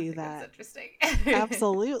absolutely see that. That's interesting.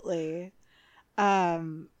 Absolutely.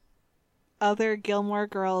 Other Gilmore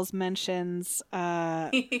Girls mentions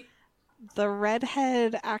the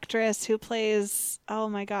redhead actress who plays, oh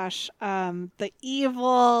my gosh, the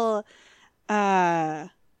evil,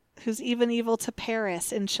 who's even evil to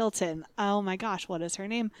Paris in Chilton. Oh my gosh, what is her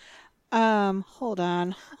name? Hold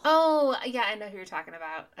on. Oh, yeah, I know who you're talking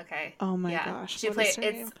about. Okay. Oh my gosh. She played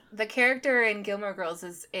the character in Gilmore Girls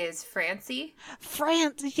is Francie.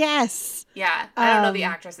 Yes. Yeah. I don't know the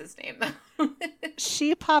actress's name though.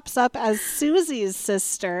 She pops up as Susie's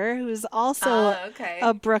sister, who's also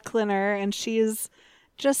a Brooklyner, and she's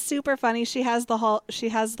just super funny. She has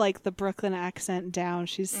like the Brooklyn accent down.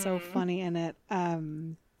 She's so funny in it.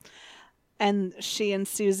 And she and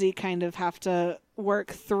Susie kind of have to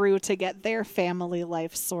work through to get their family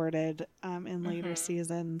life sorted in later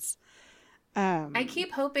seasons. I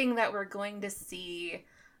keep hoping that we're going to see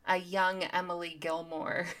a young Emily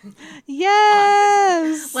Gilmore.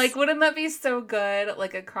 Yes! Like, wouldn't that be so good?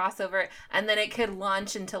 Like a crossover. And then it could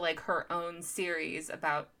launch into like her own series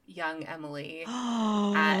about young Emily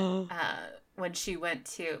when she went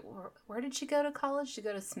to, where did she go to college? Did she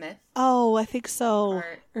go to Smith? Oh, I think so.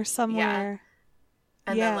 Or somewhere. Yeah.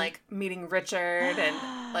 And then like meeting Richard and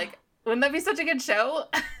like, wouldn't that be such a good show?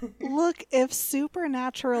 Look, if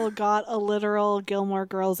Supernatural got a literal Gilmore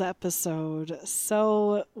Girls episode,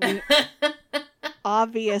 so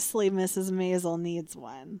obviously Mrs. Maisel needs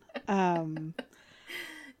one.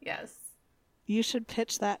 Yes. You should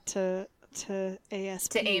pitch that to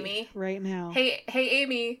ASP. To Amy right now. Hey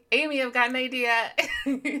Amy, I've got an idea.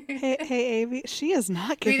 hey Amy, she is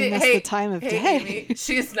not giving us the time of day. Amy,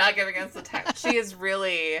 she is not giving us the time. She is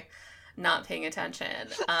really not paying attention.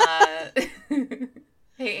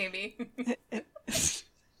 Hey Amy.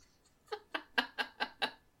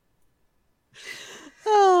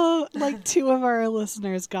 Oh, like 2 of our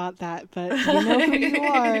listeners got that, but you know who you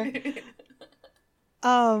are.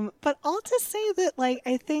 But all to say that, like,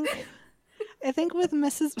 I think with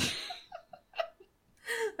Mrs.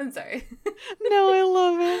 I'm sorry. No, I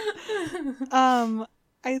love it.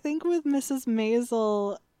 I think with Mrs.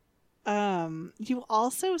 Maisel, you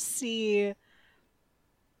also see,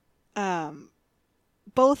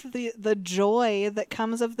 both the joy that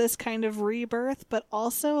comes of this kind of rebirth, but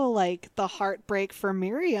also like the heartbreak for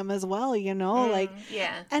Miriam as well, you know,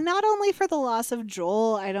 and not only for the loss of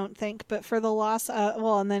Joel, I don't think, but for the loss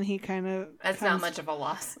and then he that's not much of a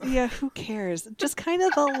loss. Yeah, who cares? Just kind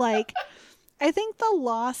of the like, I think the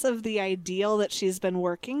loss of the ideal that she's been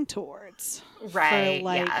working towards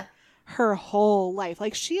for her whole life.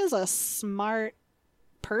 Like, she is a smart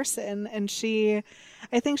person, and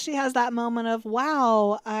I think she has that moment of,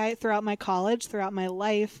 wow, throughout my college, throughout my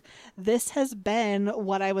life, this has been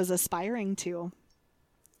what I was aspiring to.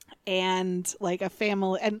 And like a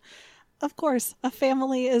family, and of course a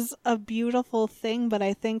family is a beautiful thing, but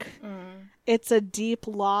I think it's a deep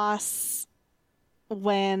loss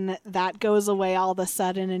when that goes away all of a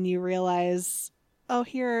sudden and you realize, oh,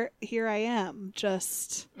 here I am,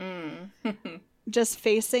 just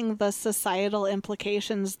facing the societal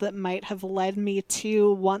implications that might have led me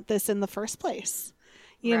to want this in the first place.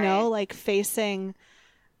 You know, like facing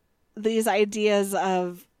these ideas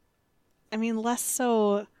of, I mean, less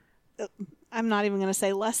so, I'm not even going to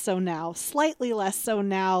say less so now, slightly less so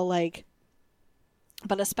now, like,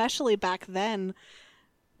 but especially back then,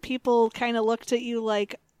 people kind of looked at you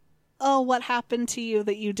like, oh, what happened to you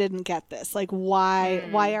that you didn't get this? Like, why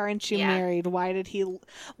aren't you married? Why did he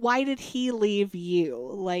leave you?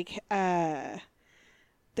 Like,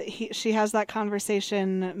 she has that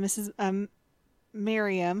conversation, Mrs.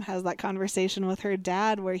 Miriam has that conversation with her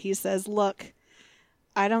dad where he says, look,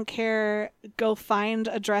 I don't care, go find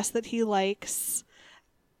a dress that he likes,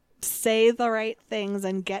 say the right things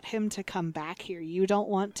and get him to come back here. You don't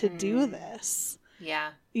want to do this. Yeah.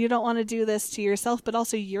 You don't want to do this to yourself, but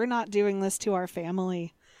also you're not doing this to our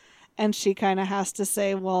family. And she kind of has to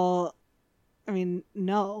say, well, I mean,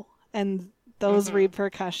 no. And those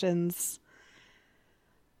repercussions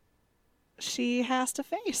she has to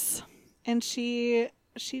face. And she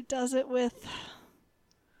does it with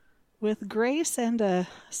grace and a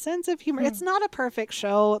sense of humor. It's not a perfect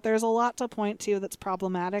show. There's a lot to point to that's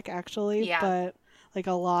problematic, actually, but like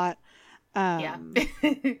a lot.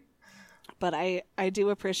 But I do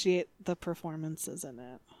appreciate the performances in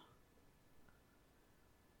it.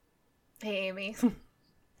 Hey, Amy.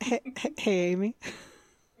 Hey, Amy.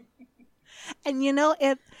 And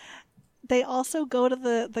they also go to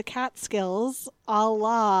the Catskills a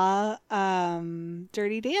la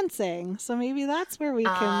Dirty Dancing. So maybe that's where we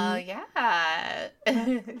can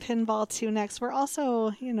pinball to next. We're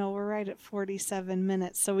also, we're right at 47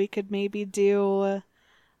 minutes. So we could maybe do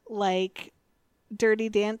like Dirty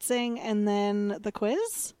Dancing and then the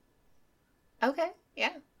quiz. Okay.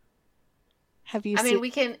 Yeah. Have you mean,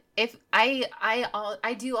 we can, if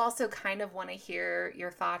I do also kind of want to hear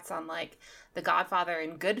your thoughts on like The Godfather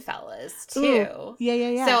and Goodfellas too. Ooh.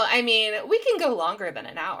 Yeah. So, I mean, we can go longer than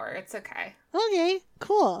an hour. It's okay. Okay,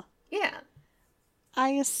 cool. Yeah.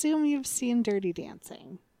 I assume you've seen Dirty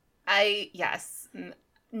Dancing. Yes.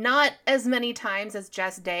 Not as many times as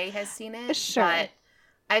Jess Day has seen it. Sure. But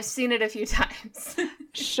I've seen it a few times.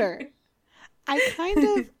 Sure. I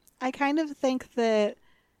kind of think that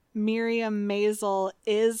Miriam Maisel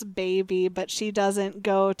is Baby, but she doesn't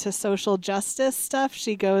go to social justice stuff.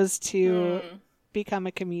 She goes to become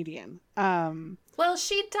a comedian. Well,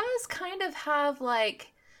 she does kind of have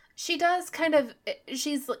like, she's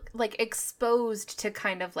like exposed to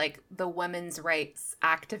kind of like the women's rights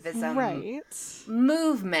activism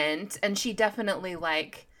movement. And she definitely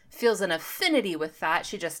like feels an affinity with that.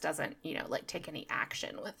 She just doesn't, like take any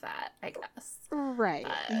action with that, I guess. Right.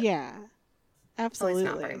 Yeah. Absolutely.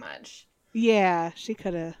 Not very much. Yeah, she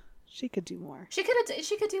could do more. She could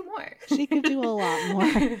do more. She could do a lot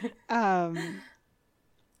more.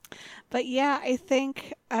 But yeah, I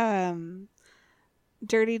think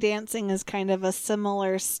Dirty Dancing is kind of a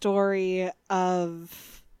similar story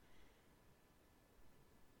of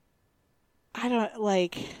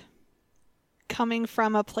coming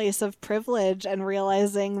from a place of privilege and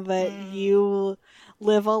realizing that you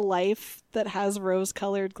live a life that has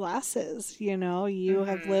rose-colored glasses. You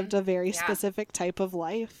have lived a very specific type of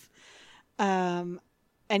life. And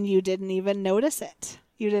you didn't even notice it.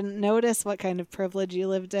 You didn't notice what kind of privilege you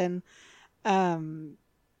lived in. And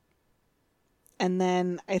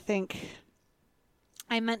then I think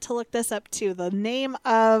I meant to look this up too. The name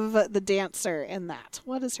of the dancer in that.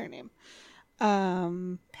 What is her name?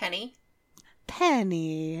 Penny.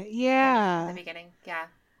 Yeah. In the beginning. Yeah.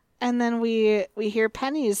 And then we hear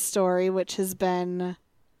Penny's story, which has been,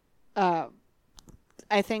 I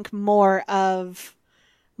think, more of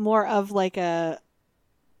like a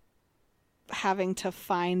having to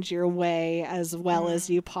find your way as well as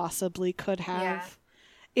you possibly could have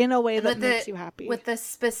in a way that makes you happy. With the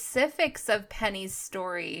specifics of Penny's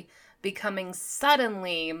story becoming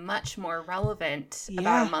suddenly much more relevant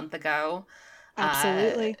about a month ago.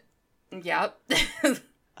 Absolutely. Yep.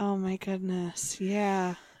 Oh my goodness.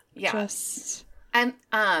 Yeah. Yeah. And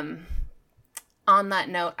on that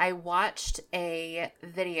note, I watched a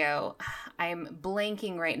video. I'm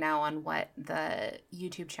blanking right now on what the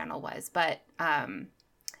YouTube channel was, but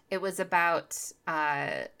it was about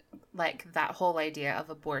like that whole idea of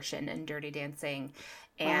abortion and Dirty Dancing.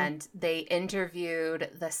 And they interviewed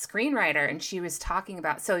the screenwriter, and she was talking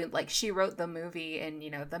about, so like she wrote the movie in,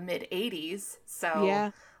 the mid 80s.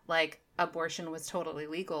 So like abortion was totally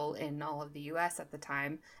legal in all of the US at the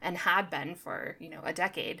time and had been for, a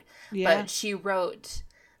decade. But she wrote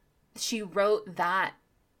that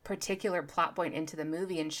particular plot point into the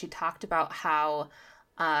movie, and she talked about how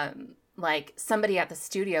like somebody at the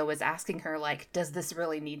studio was asking her like, does this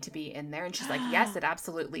really need to be in there? And she's like, yes, it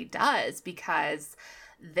absolutely does, because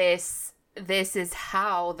this is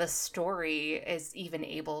how the story is even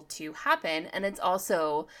able to happen. And it's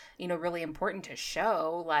also, really important to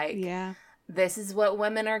show like, this is what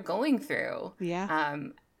women are going through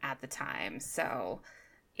at the time. So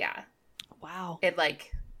yeah. Wow. It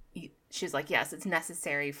like, she's like, yes, it's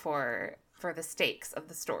necessary for the stakes of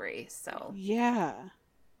the story. So yeah,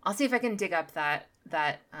 I'll see if I can dig up that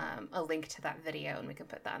a link to that video, and we can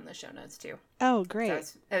put that in the show notes too. Oh, great.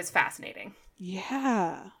 So it was fascinating.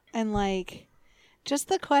 Yeah. And like, just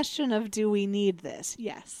the question of, do we need this?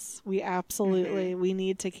 Yes, we absolutely, we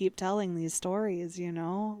need to keep telling these stories,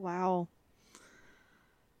 Wow.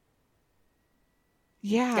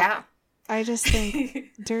 Yeah. I just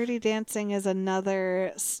think Dirty Dancing is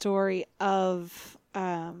another story of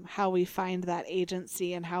how we find that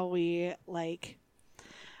agency and how we like.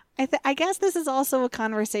 I guess this is also a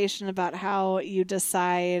conversation about how you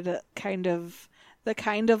decide the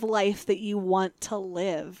kind of life that you want to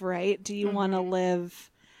live, right? Do you want to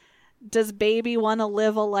live? Does Baby want to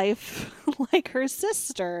live a life like her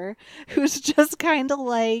sister, who's just kind of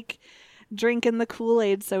like drinking the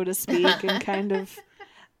Kool-Aid, so to speak, and kind of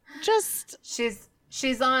just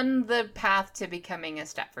she's on the path to becoming a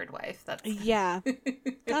Stepford wife. That's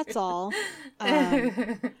that's all.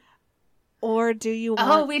 Or do you want...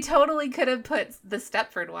 Oh, we totally could have put the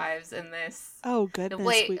Stepford Wives in this. Oh, goodness.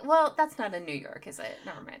 Wait, well, that's not in New York, is it?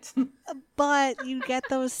 Never mind. But you get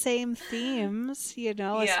those same themes, you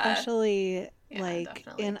know, especially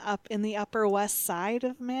definitely. in the Upper West Side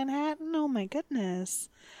of Manhattan. Oh my goodness.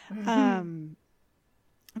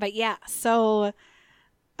 But yeah, so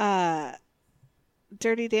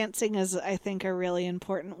Dirty Dancing is, I think, a really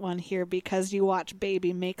important one here because you watch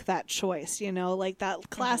Baby make that choice, you know, like that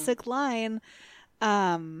classic line,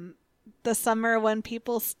 the summer when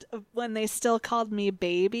people, when they still called me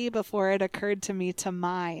baby before it occurred to me to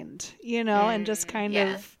mind, you know, and just kind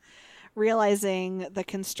of realizing the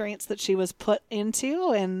constraints that she was put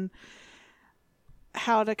into and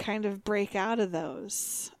how to kind of break out of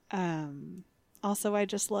those. Also, I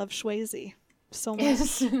just love Swayze so much.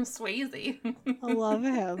 Swayze. I love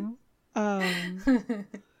him.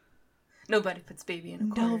 Nobody puts baby in a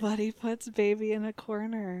corner. Nobody puts baby in a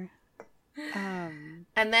corner. And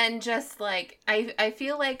then just like, I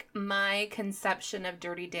feel like my conception of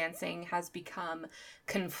Dirty Dancing has become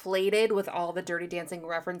conflated with all the Dirty Dancing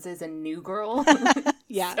references in New Girl.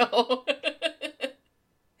 Yeah.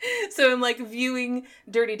 So I'm like viewing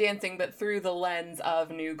Dirty Dancing, but through the lens of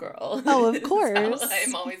New Girl. Oh, of course. So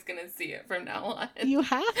I'm always going to see it from now on. You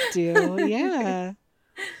have to, yeah.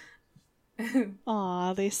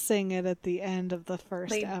 Aw, they sing it at the end of the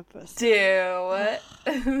first episode. Do.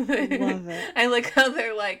 Love it. I like how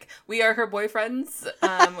they're like, we are her boyfriends.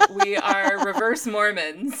 We are reverse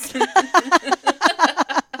Mormons.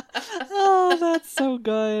 Oh, that's so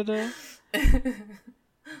good.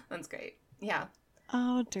 That's great. Yeah.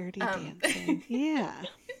 Oh, Dirty Dancing. Yeah.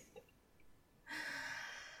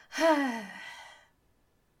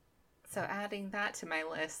 So adding that to my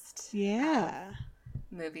list. Yeah.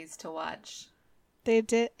 Movies to watch.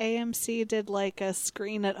 AMC did like a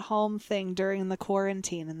screen at home thing during the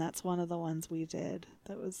quarantine, and that's one of the ones we did.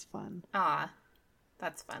 That was fun. Ah,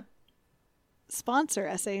 that's fun. Sponsor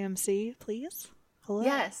us, AMC, please. Hello.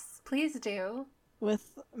 Yes, please do.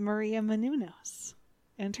 With Maria Menounos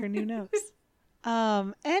and her new nose.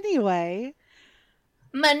 Anyway.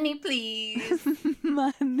 Money, please.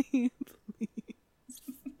 Money, please.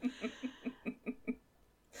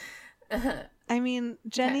 I mean,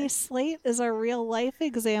 Jenny Slate is a real life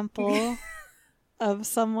example of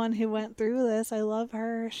someone who went through this. I love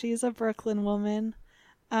her. She's a Brooklyn woman.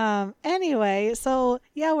 Anyway, so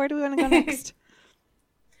yeah, where do we want to go next?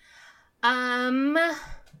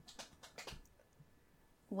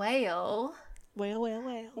 Whale.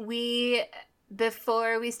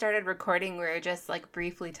 Before we started recording, we were just like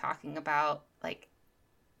briefly talking about like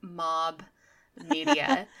mob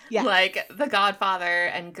media. Yeah. Like The Godfather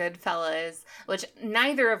and Goodfellas, which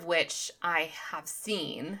neither of which I have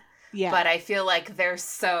seen. Yeah. But I feel like they're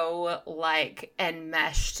so like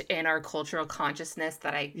enmeshed in our cultural consciousness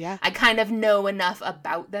that I kind of know enough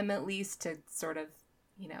about them at least to sort of,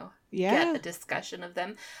 you know, get a discussion of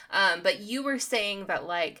them. But you were saying that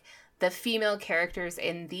like the female characters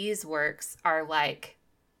in these works are like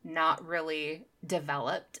not really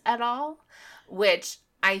developed at all, which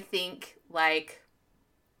I think like,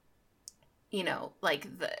 you know, like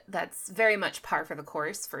that's very much par for the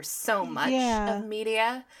course for so much of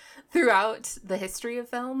media throughout the history of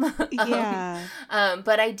film.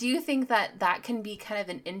 But I do think that that can be kind of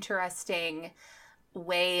an interesting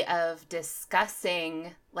way of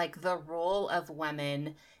discussing like the role of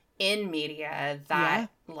women in media that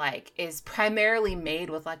like is primarily made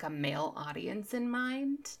with like a male audience in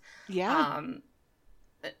mind.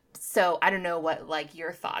 So I don't know what like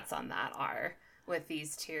your thoughts on that are with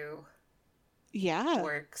these two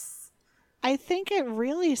works. I think it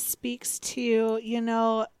really speaks to, you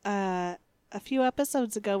know, a few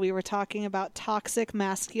episodes ago we were talking about toxic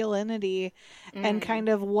masculinity and kind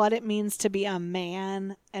of what it means to be a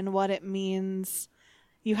man and what it means.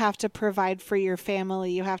 You have to provide for your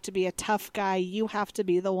family. You have to be a tough guy. You have to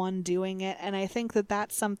be the one doing it. And I think that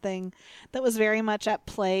that's something that was very much at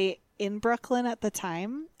play in Brooklyn at the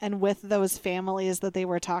time and with those families that they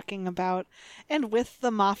were talking about and with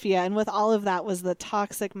the mafia and with all of that was the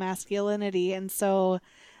toxic masculinity. And so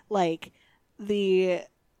like the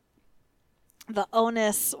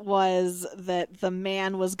onus was that the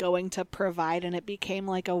man was going to provide and it became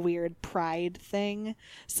like a weird pride thing.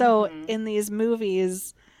 So in these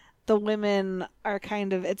movies, the women are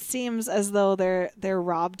kind of, it seems as though they're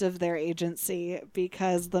robbed of their agency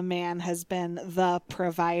because the man has been the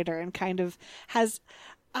provider and kind of has,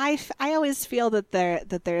 I always feel that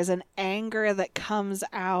there's an anger that comes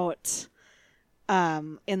out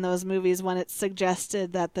in those movies when it's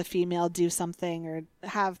suggested that the female do something or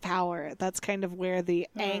have power. That's kind of where the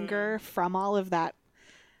anger from all of that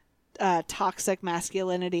toxic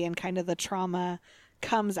masculinity and kind of the trauma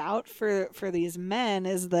comes out for these men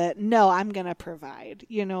is that, no, I'm going to provide,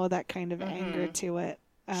 that kind of anger to it.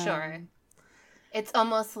 Sure. It's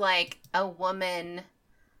almost like a woman,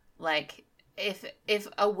 like if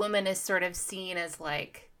a woman is sort of seen as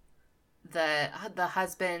like the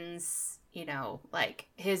husband's, like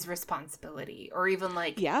his responsibility, or even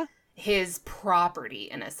like his property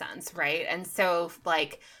in a sense, right? And so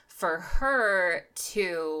like for her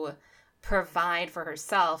to provide for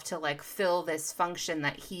herself, to like fill this function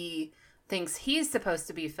that he thinks he's supposed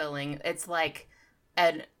to be filling, it's like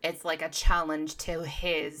a challenge to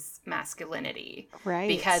his masculinity, right?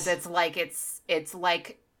 Because it's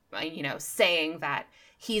like saying that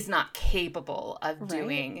he's not capable of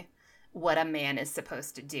doing what a man is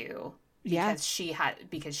supposed to do, because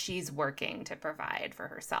because she's working to provide for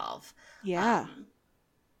herself.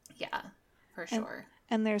 For sure.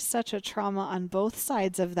 And there's such a trauma on both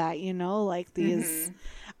sides of that, like these,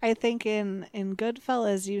 I think in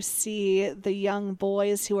Goodfellas, you see the young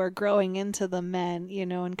boys who are growing into the men,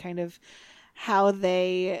 and kind of how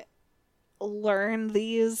they learn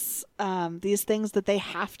these things that they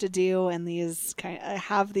have to do, and these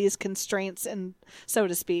have these constraints, and so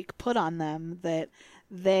to speak, put on them, that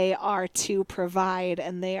they are to provide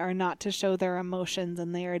and they are not to show their emotions,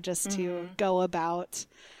 and they are just to go about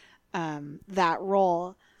that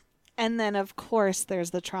role. And then of course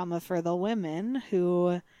there's the trauma for the women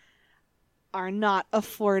who are not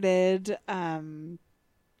afforded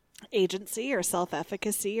agency or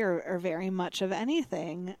self-efficacy or very much of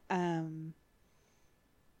anything, and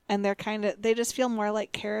they just feel more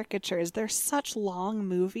like caricatures. They're such long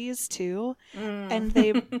movies too, and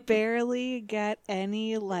they barely get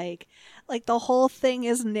any like the whole thing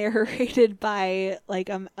is narrated by like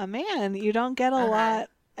a man. You don't get a lot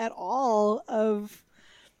at all of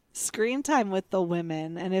screen time with the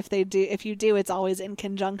women, and if you do, it's always in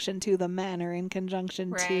conjunction to the men, or in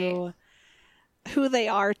conjunction to who they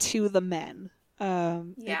are to the men.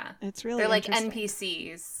 It's really, they're like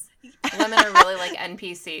NPCs. Women are really like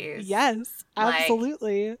NPCs. Yes,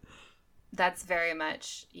 absolutely. Like, that's very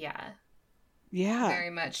much very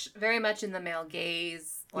much in the male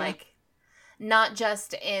gaze, like not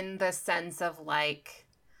just in the sense of like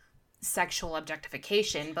sexual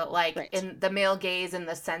objectification, but like in the male gaze in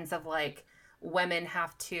the sense of like women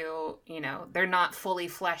have to, they're not fully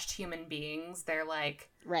fleshed human beings. They're like,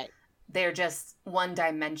 they're just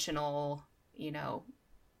one-dimensional,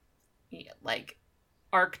 like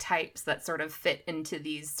archetypes that sort of fit into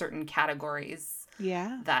these certain categories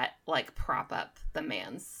that like prop up the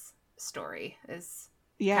man's story is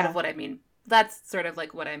kind of what I mean. That's sort of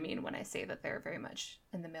like what I mean when I say that they're very much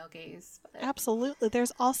in the male gaze. Absolutely.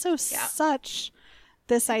 There's also such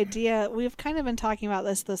this idea, we've kind of been talking about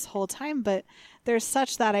this whole time, but there's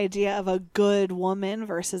such that idea of a good woman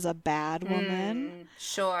versus a bad woman.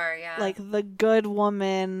 Sure, yeah. Like the good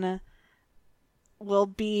woman will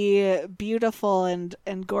be beautiful and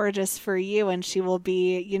gorgeous for you, and she will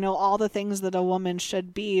be, all the things that a woman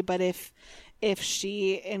should be, but if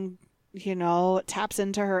she taps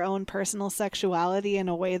into her own personal sexuality in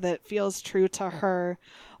a way that feels true to her,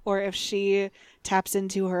 or if she taps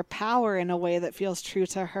into her power in a way that feels true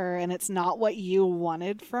to her, and it's not what you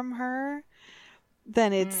wanted from her,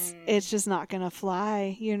 then it's just not gonna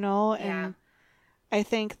fly, And I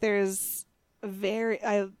think there's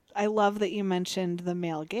I love that you mentioned the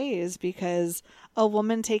male gaze, because a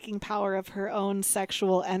woman taking power of her own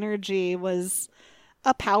sexual energy was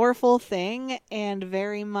a powerful thing and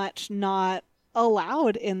very much not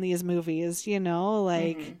allowed in these movies,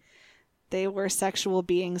 they were sexual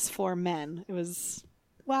beings for men. It was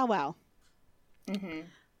wow.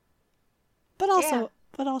 But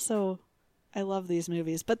also I love these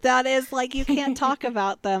movies, but that is like, you can't talk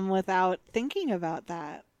about them without thinking about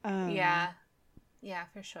that. Yeah,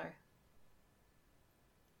 for sure.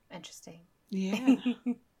 Interesting. Yeah.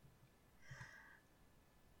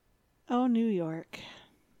 Oh, New York.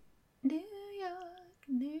 New York,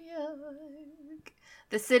 New York.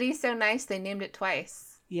 The city's so nice they named it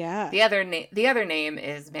twice. Yeah. The other name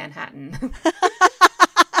is Manhattan.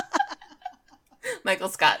 Michael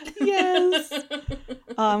Scott. Yes.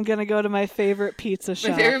 I'm going to go to my favorite pizza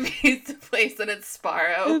shop. My favorite pizza place, and it's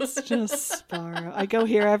Sparrow. It's just Sparrow. I go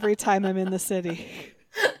here every time I'm in the city.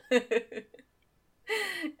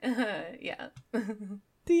 Yeah.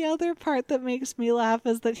 The other part that makes me laugh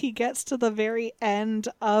is that he gets to the very end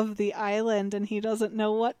of the island and he doesn't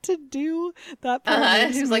know what to do. That part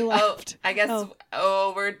makes He's me like, laugh. I guess,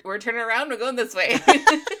 we're turning around. We're going this way.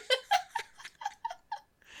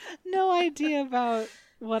 No idea about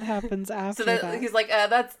What happens after So that? he's like,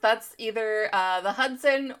 that's either the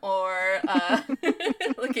Hudson or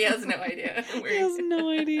like he has no idea. He has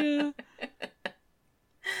no idea.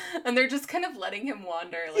 And they're just kind of letting him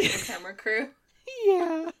wander, like the camera crew.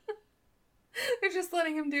 Yeah. They're just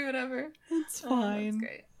letting him do whatever. It's fine. That's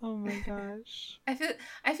great. Oh my gosh. I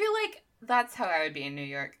feel like that's how I would be in New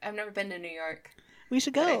York. I've never been to New York. We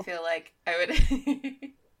should go. But I feel like I would.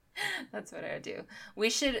 That's what I would do. We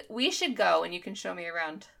should go, and you can show me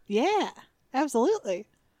around. Yeah, absolutely.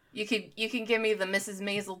 You can give me the Mrs.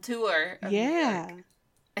 Maisel tour of New York.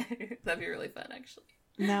 That'd be really fun, actually.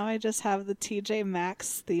 Now I just have the TJ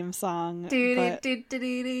Maxx theme song. TJ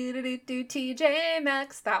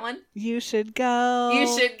Maxx, that one. You should go.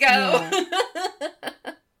 You should go. Yeah.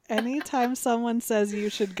 Anytime someone says you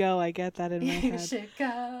should go, I get that in my head. You should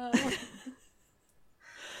go.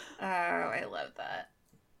 Oh, I love that.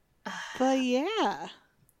 But yeah.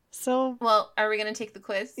 So. Well, are we going to take the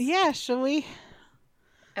quiz? Yeah, shall we?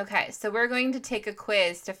 Okay, so we're going to take a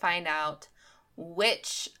quiz to find out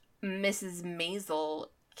which Mrs. Maisel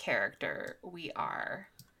character we are.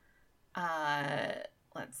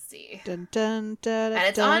 Let's see. Dun, dun, dun, And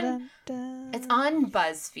it's dun. on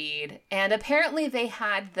BuzzFeed, and apparently they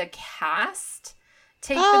had the cast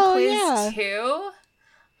take the quiz too.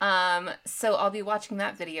 So I'll be watching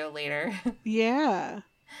that video later. Yeah.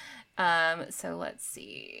 So let's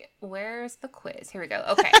see. Where's the quiz? Here we go.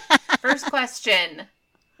 Okay. First question.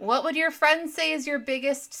 What would your friends say is your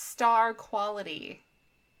biggest star quality?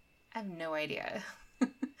 I have no idea.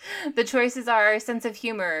 The choices are sense of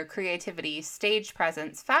humor, creativity, stage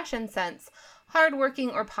presence, fashion sense, hardworking,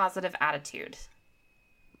 or positive attitude.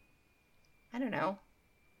 I don't know.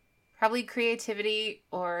 Probably creativity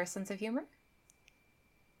or sense of humor?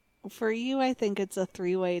 For you, I think it's a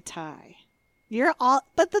 3-way tie. You're all,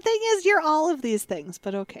 but the thing is, you're all of these things,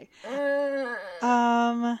 but okay.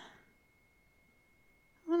 I'm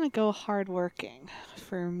gonna go hardworking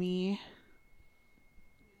for me.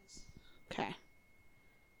 Okay.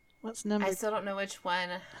 What's number? I still don't know which one.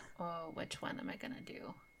 Oh, which one am I gonna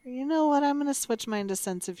do? You know what? I'm gonna switch mine to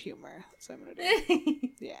sense of humor. So I'm gonna do.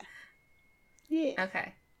 Yeah. Yeah.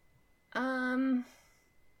 Okay. I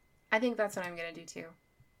think that's what I'm gonna do too.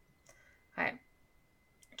 All right.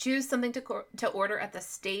 Choose something to order at the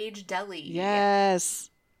Stage Deli.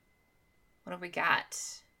 Yes. What have we got?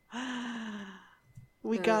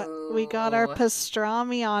 We got our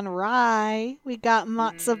pastrami on rye. We got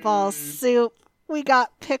matzo ball soup. We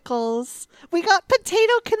got pickles. We got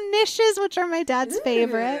potato knishes, which are my dad's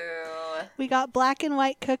favorite. We got black and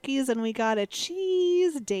white cookies, and we got a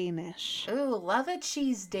cheese Danish. Ooh, love a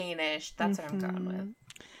cheese Danish. That's what I'm going with.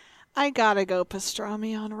 I gotta go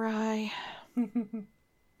pastrami on rye.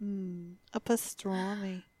 A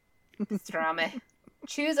pastrami. Pastrami.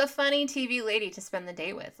 Choose a funny TV lady to spend the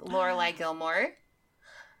day with. Lorelai Gilmore,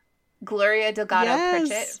 Gloria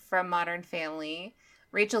Delgado-Pritchett from Modern Family,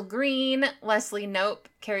 Rachel Green, Leslie Knope,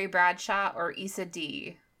 Carrie Bradshaw, or Issa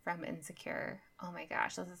Dee from Insecure. Oh my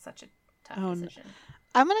gosh, this is such a tough decision.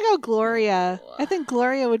 I'm gonna go Gloria. I think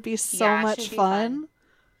Gloria would be so much fun.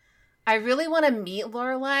 I really want to meet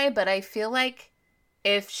Lorelai, but I feel like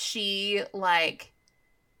if she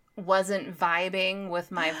wasn't vibing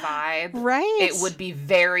with my vibe, right, it would be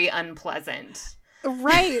very unpleasant.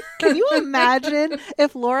 Right. Can you imagine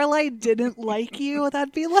if Lorelai didn't like you?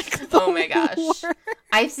 That'd be like the oh my gosh. worst.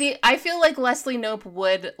 I feel like Leslie Knope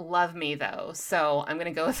would love me though, so I'm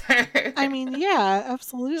gonna go with her. I mean, yeah,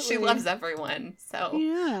 absolutely. She loves everyone, so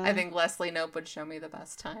yeah. I think Leslie Knope would show me the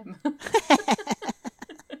best time.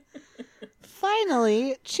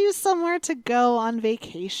 Finally, choose somewhere to go on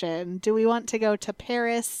vacation. Do we want to go to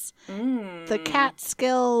Paris, the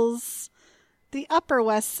Catskills, the Upper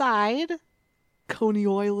West Side, Coney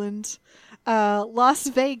Island, Las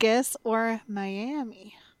Vegas, or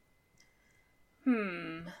Miami?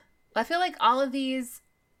 I feel like all of these,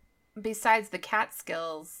 besides the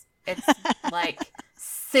Catskills, it's like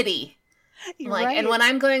city. Right. And when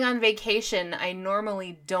I'm going on vacation, I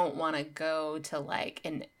normally don't want to go to like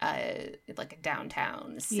a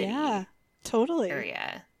downtown city. Yeah, totally.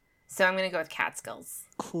 Area. So I'm gonna go with Catskills.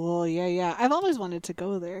 Cool. Yeah. I've always wanted to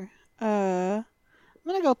go there. I'm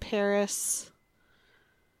gonna go Paris.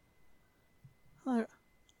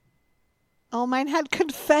 Oh, mine had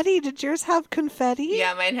confetti. Did yours have confetti?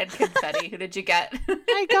 Yeah, mine had confetti. Who did you get?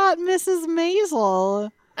 I got Mrs. Maisel.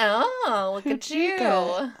 Oh, look at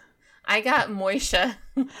you. I got Moisha.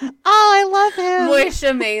 Oh, I love him.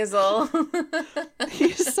 Moisha Maisel.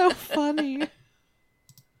 He's so funny.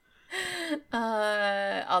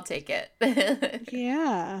 I'll take it.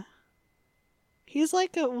 Yeah. He's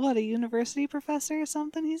like a university professor or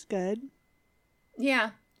something? He's good.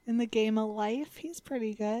 Yeah. In the game of life, he's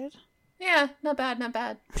pretty good. Yeah, not bad, not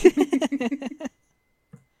bad.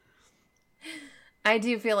 I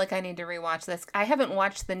do feel like I need to rewatch this. I haven't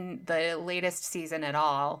watched the latest season at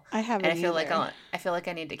all. I haven't and I feel either. I feel like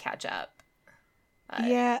I need to catch up. But...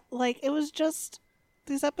 Yeah, like it was just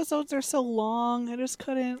these episodes are so long. I just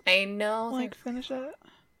couldn't. I know. Finish it.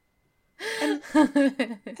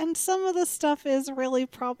 And some of the stuff is really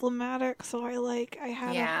problematic, so I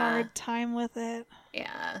had a hard time with it.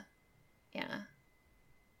 Yeah.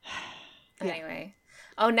 Anyway.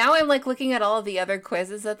 Oh, now I'm looking at all of the other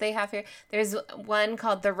quizzes that they have here. There's one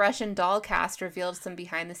called The Russian Doll Cast revealed some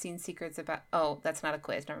behind the scenes secrets about... Oh, that's not a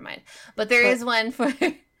quiz. Never mind. But there is one for...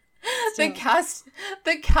 The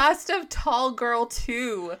cast of Tall Girl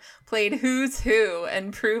 2 played Who's Who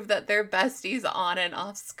and proved that they're besties on and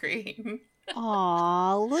off screen.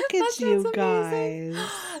 Aw, look at you guys.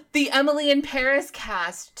 The Emily in Paris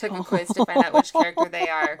cast took a quiz to find out which character they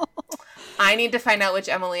are. I need to find out which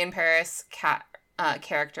Emily in Paris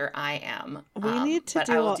character I am. We need to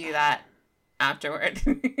I will do that afterward.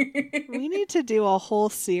 We need to do a whole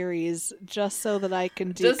series just so that I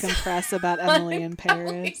can decompress about Emily in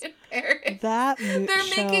Paris. That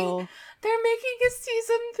show. They're making a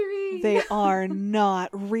season 3. They are not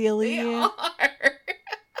really. They are.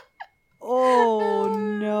 Oh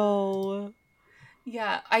no.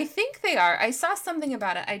 Yeah, I think they are. I saw something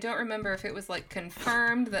about it. I don't remember if it was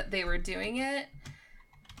confirmed that they were doing it,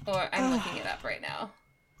 or I'm looking it up right now.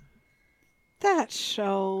 That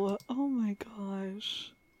show. Oh my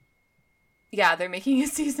gosh. Yeah, they're making a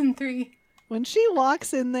season 3. When she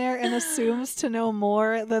walks in there and assumes to know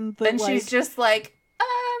more than the... And she's just like,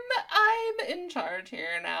 I'm in charge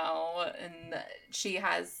here now. And she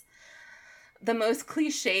has the most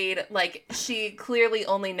cliched, she clearly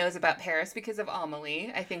only knows about Paris because of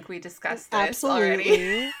Amelie. I think we discussed this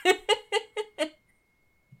already.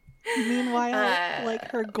 Meanwhile,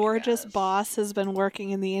 her gorgeous boss has been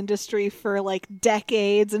working in the industry for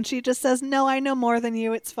decades, and she just says, "No, I know more than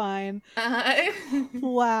you. It's fine."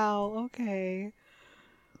 Wow. Okay.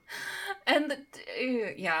 And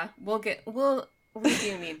we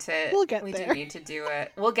do need to. We'll get there. We do need to do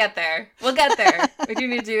it. We'll get there. We'll get there. We do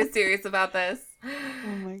need to do a series about this.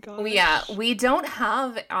 Oh my god. We don't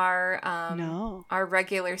have our our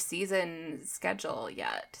regular season schedule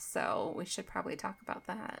yet, so we should probably talk about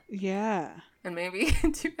that. Yeah. And maybe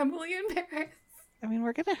do Emily in Paris. I mean,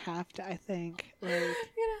 we're gonna have to. I think. We're gonna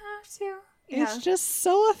have to. Yeah. It's just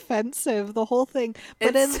so offensive, the whole thing.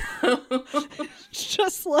 But it's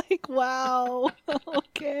just wow.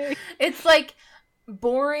 Okay. It's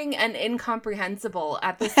boring and incomprehensible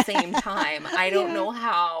at the same time. I don't know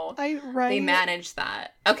how they manage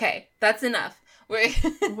that. Okay, that's enough.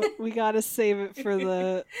 We gotta save it for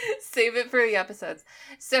the episodes.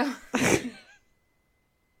 So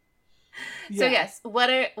yes, what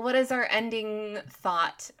is our ending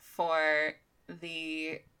thought for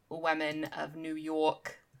the women of New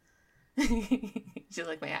York? Did you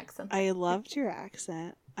like my accent? I loved your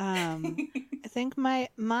accent. I think my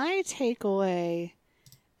takeaway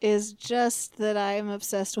is just that I'm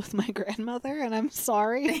obsessed with my grandmother, and I'm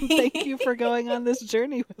sorry. Thank you for going on this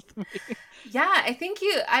journey with me. Yeah,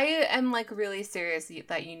 I am really serious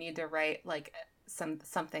that you need to write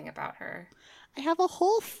something about her. I have a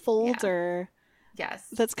whole folder. Yeah. Yes.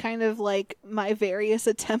 That's kind of my various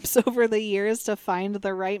attempts over the years to find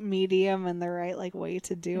the right medium and the right way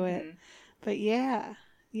to do it. But yeah.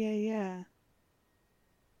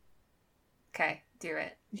 Okay, do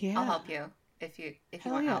it. Yeah. I'll help you if you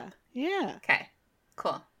want help. Yeah. Okay.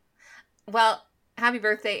 Cool. Well, happy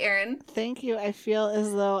birthday, Erin. Thank you. I feel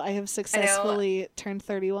as though I have successfully turned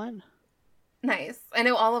 31. Nice. I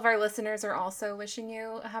know all of our listeners are also wishing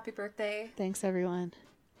you a happy birthday. Thanks, everyone.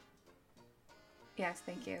 Yes,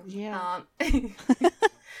 thank you. Yeah.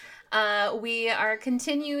 We are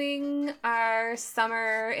continuing our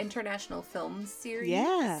summer international film series.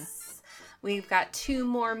 Yeah. We've got 2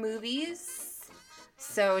 more movies,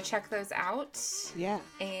 so check those out. Yeah.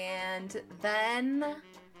 And then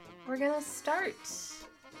we're gonna start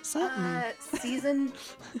something. season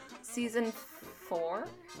 4.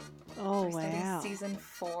 Oh wow! Season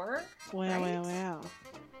 4. Wow!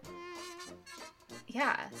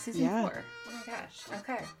 Yeah, season 4. Oh my gosh.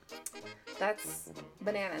 Okay, that's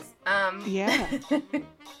bananas. Yeah.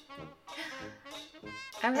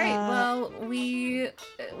 All right. Well, we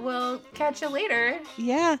will catch you later.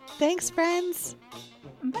 Yeah. Thanks, friends.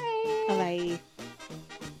 Bye. Bye.